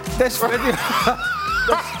this video.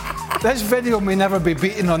 This video may never be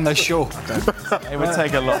beaten on this show. It would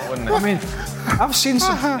take a lot, wouldn't it? I mean, I've seen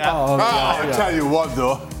some. I'll tell you what,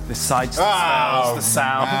 though. The sights, the smells, the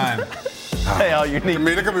sound. Man. They are unique. I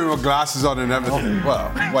mean, look at me with glasses on and everything. Well,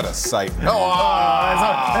 what a sight.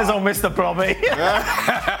 There's old Mr. Blobby.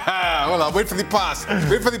 Hold on, wait for the pass. There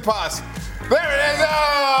it is.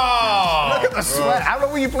 Oh! Look at the sweat. How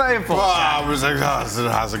long were you playing for? I was like,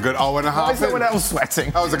 that's a good hour and a half. Why is someone else sweating?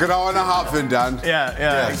 That was a good hour and a half in, Dan.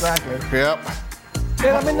 Yeah, exactly. Yep.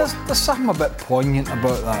 Yeah, I mean, there's something a bit poignant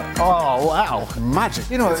about that. Oh, wow. Magic.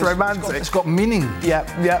 You know, It's romantic. It's got meaning. Yeah.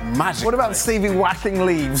 Magic. What about Stevie whacking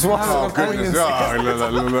leaves? What's Oh, the goodness.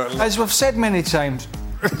 poignancy? As we've said many times,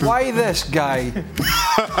 why this guy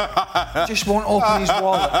just won't open his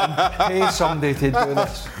wallet and pay somebody to do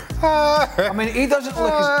this? I mean, he doesn't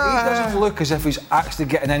look as if he's actually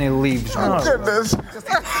getting any leaves. Oh, goodness.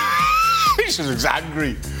 He's just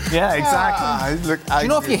angry. Yeah, exactly. Do you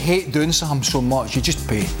know if you hate doing something so much, you just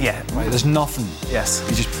pay? Yeah. Right, there's nothing. Yes.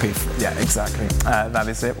 You just pay for it. Yeah, exactly. That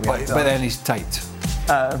is it. But then he's tight.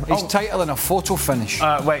 He's tighter than a photo finish.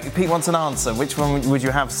 Wait, Pete wants an answer. Which one would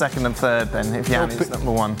you have second and third then, if Jan is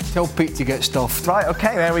number one? Tell Pete to get stuffed. Right,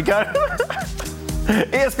 okay, there we go.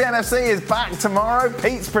 ESPN FC is back tomorrow.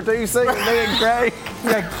 Pete's producing, me and Craig.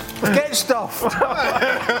 Yeah, get stuffed.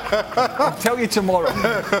 I'll tell you tomorrow.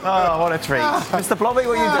 Oh, what a treat. Mr. Blobby,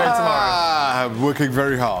 what are you doing tomorrow? I'm working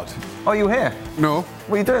very hard. Oh, you here? No.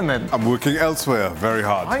 What are you doing then? I'm working elsewhere very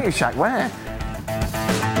hard. Are you, Shaq? Where?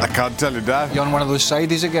 I can't tell you, Dad. You on one of those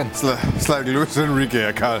sides again? It's like Luis Enrique.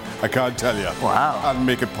 I can't tell you. Wow. I'll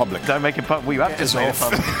make it public. Don't make it public. Well, you have just made it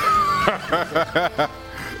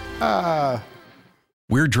public.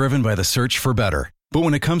 We're driven by the search for better. But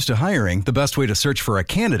when it comes to hiring, the best way to search for a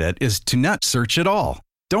candidate is to not search at all.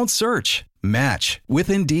 Don't search. Match with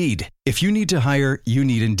Indeed. If you need to hire, you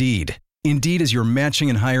need Indeed. Indeed is your matching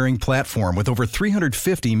and hiring platform with over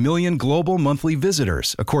 350 million global monthly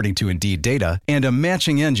visitors, according to Indeed data, and a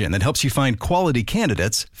matching engine that helps you find quality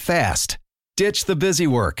candidates fast. Ditch the busy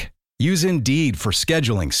work. Use Indeed for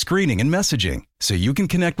scheduling, screening, and messaging so you can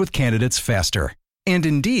connect with candidates faster. And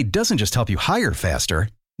Indeed doesn't just help you hire faster.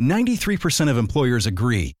 93% of employers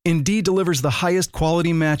agree Indeed delivers the highest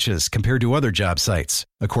quality matches compared to other job sites,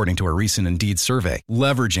 according to a recent Indeed survey.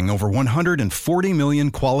 Leveraging over 140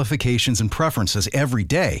 million qualifications and preferences every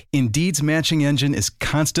day, Indeed's matching engine is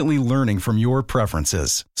constantly learning from your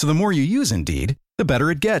preferences. So the more you use Indeed, the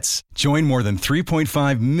better it gets. Join more than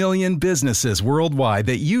 3.5 million businesses worldwide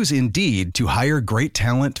that use Indeed to hire great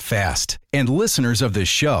talent fast. And listeners of this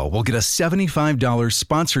show will get a $75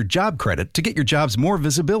 sponsored job credit to get your jobs more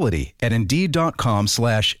visibility at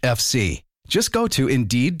Indeed.com/FC. Just go to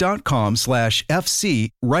Indeed.com/FC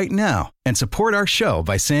right now and support our show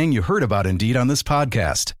by saying you heard about Indeed on this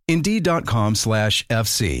podcast.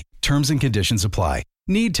 Indeed.com/FC. Terms and conditions apply.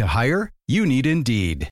 Need to hire? You need Indeed.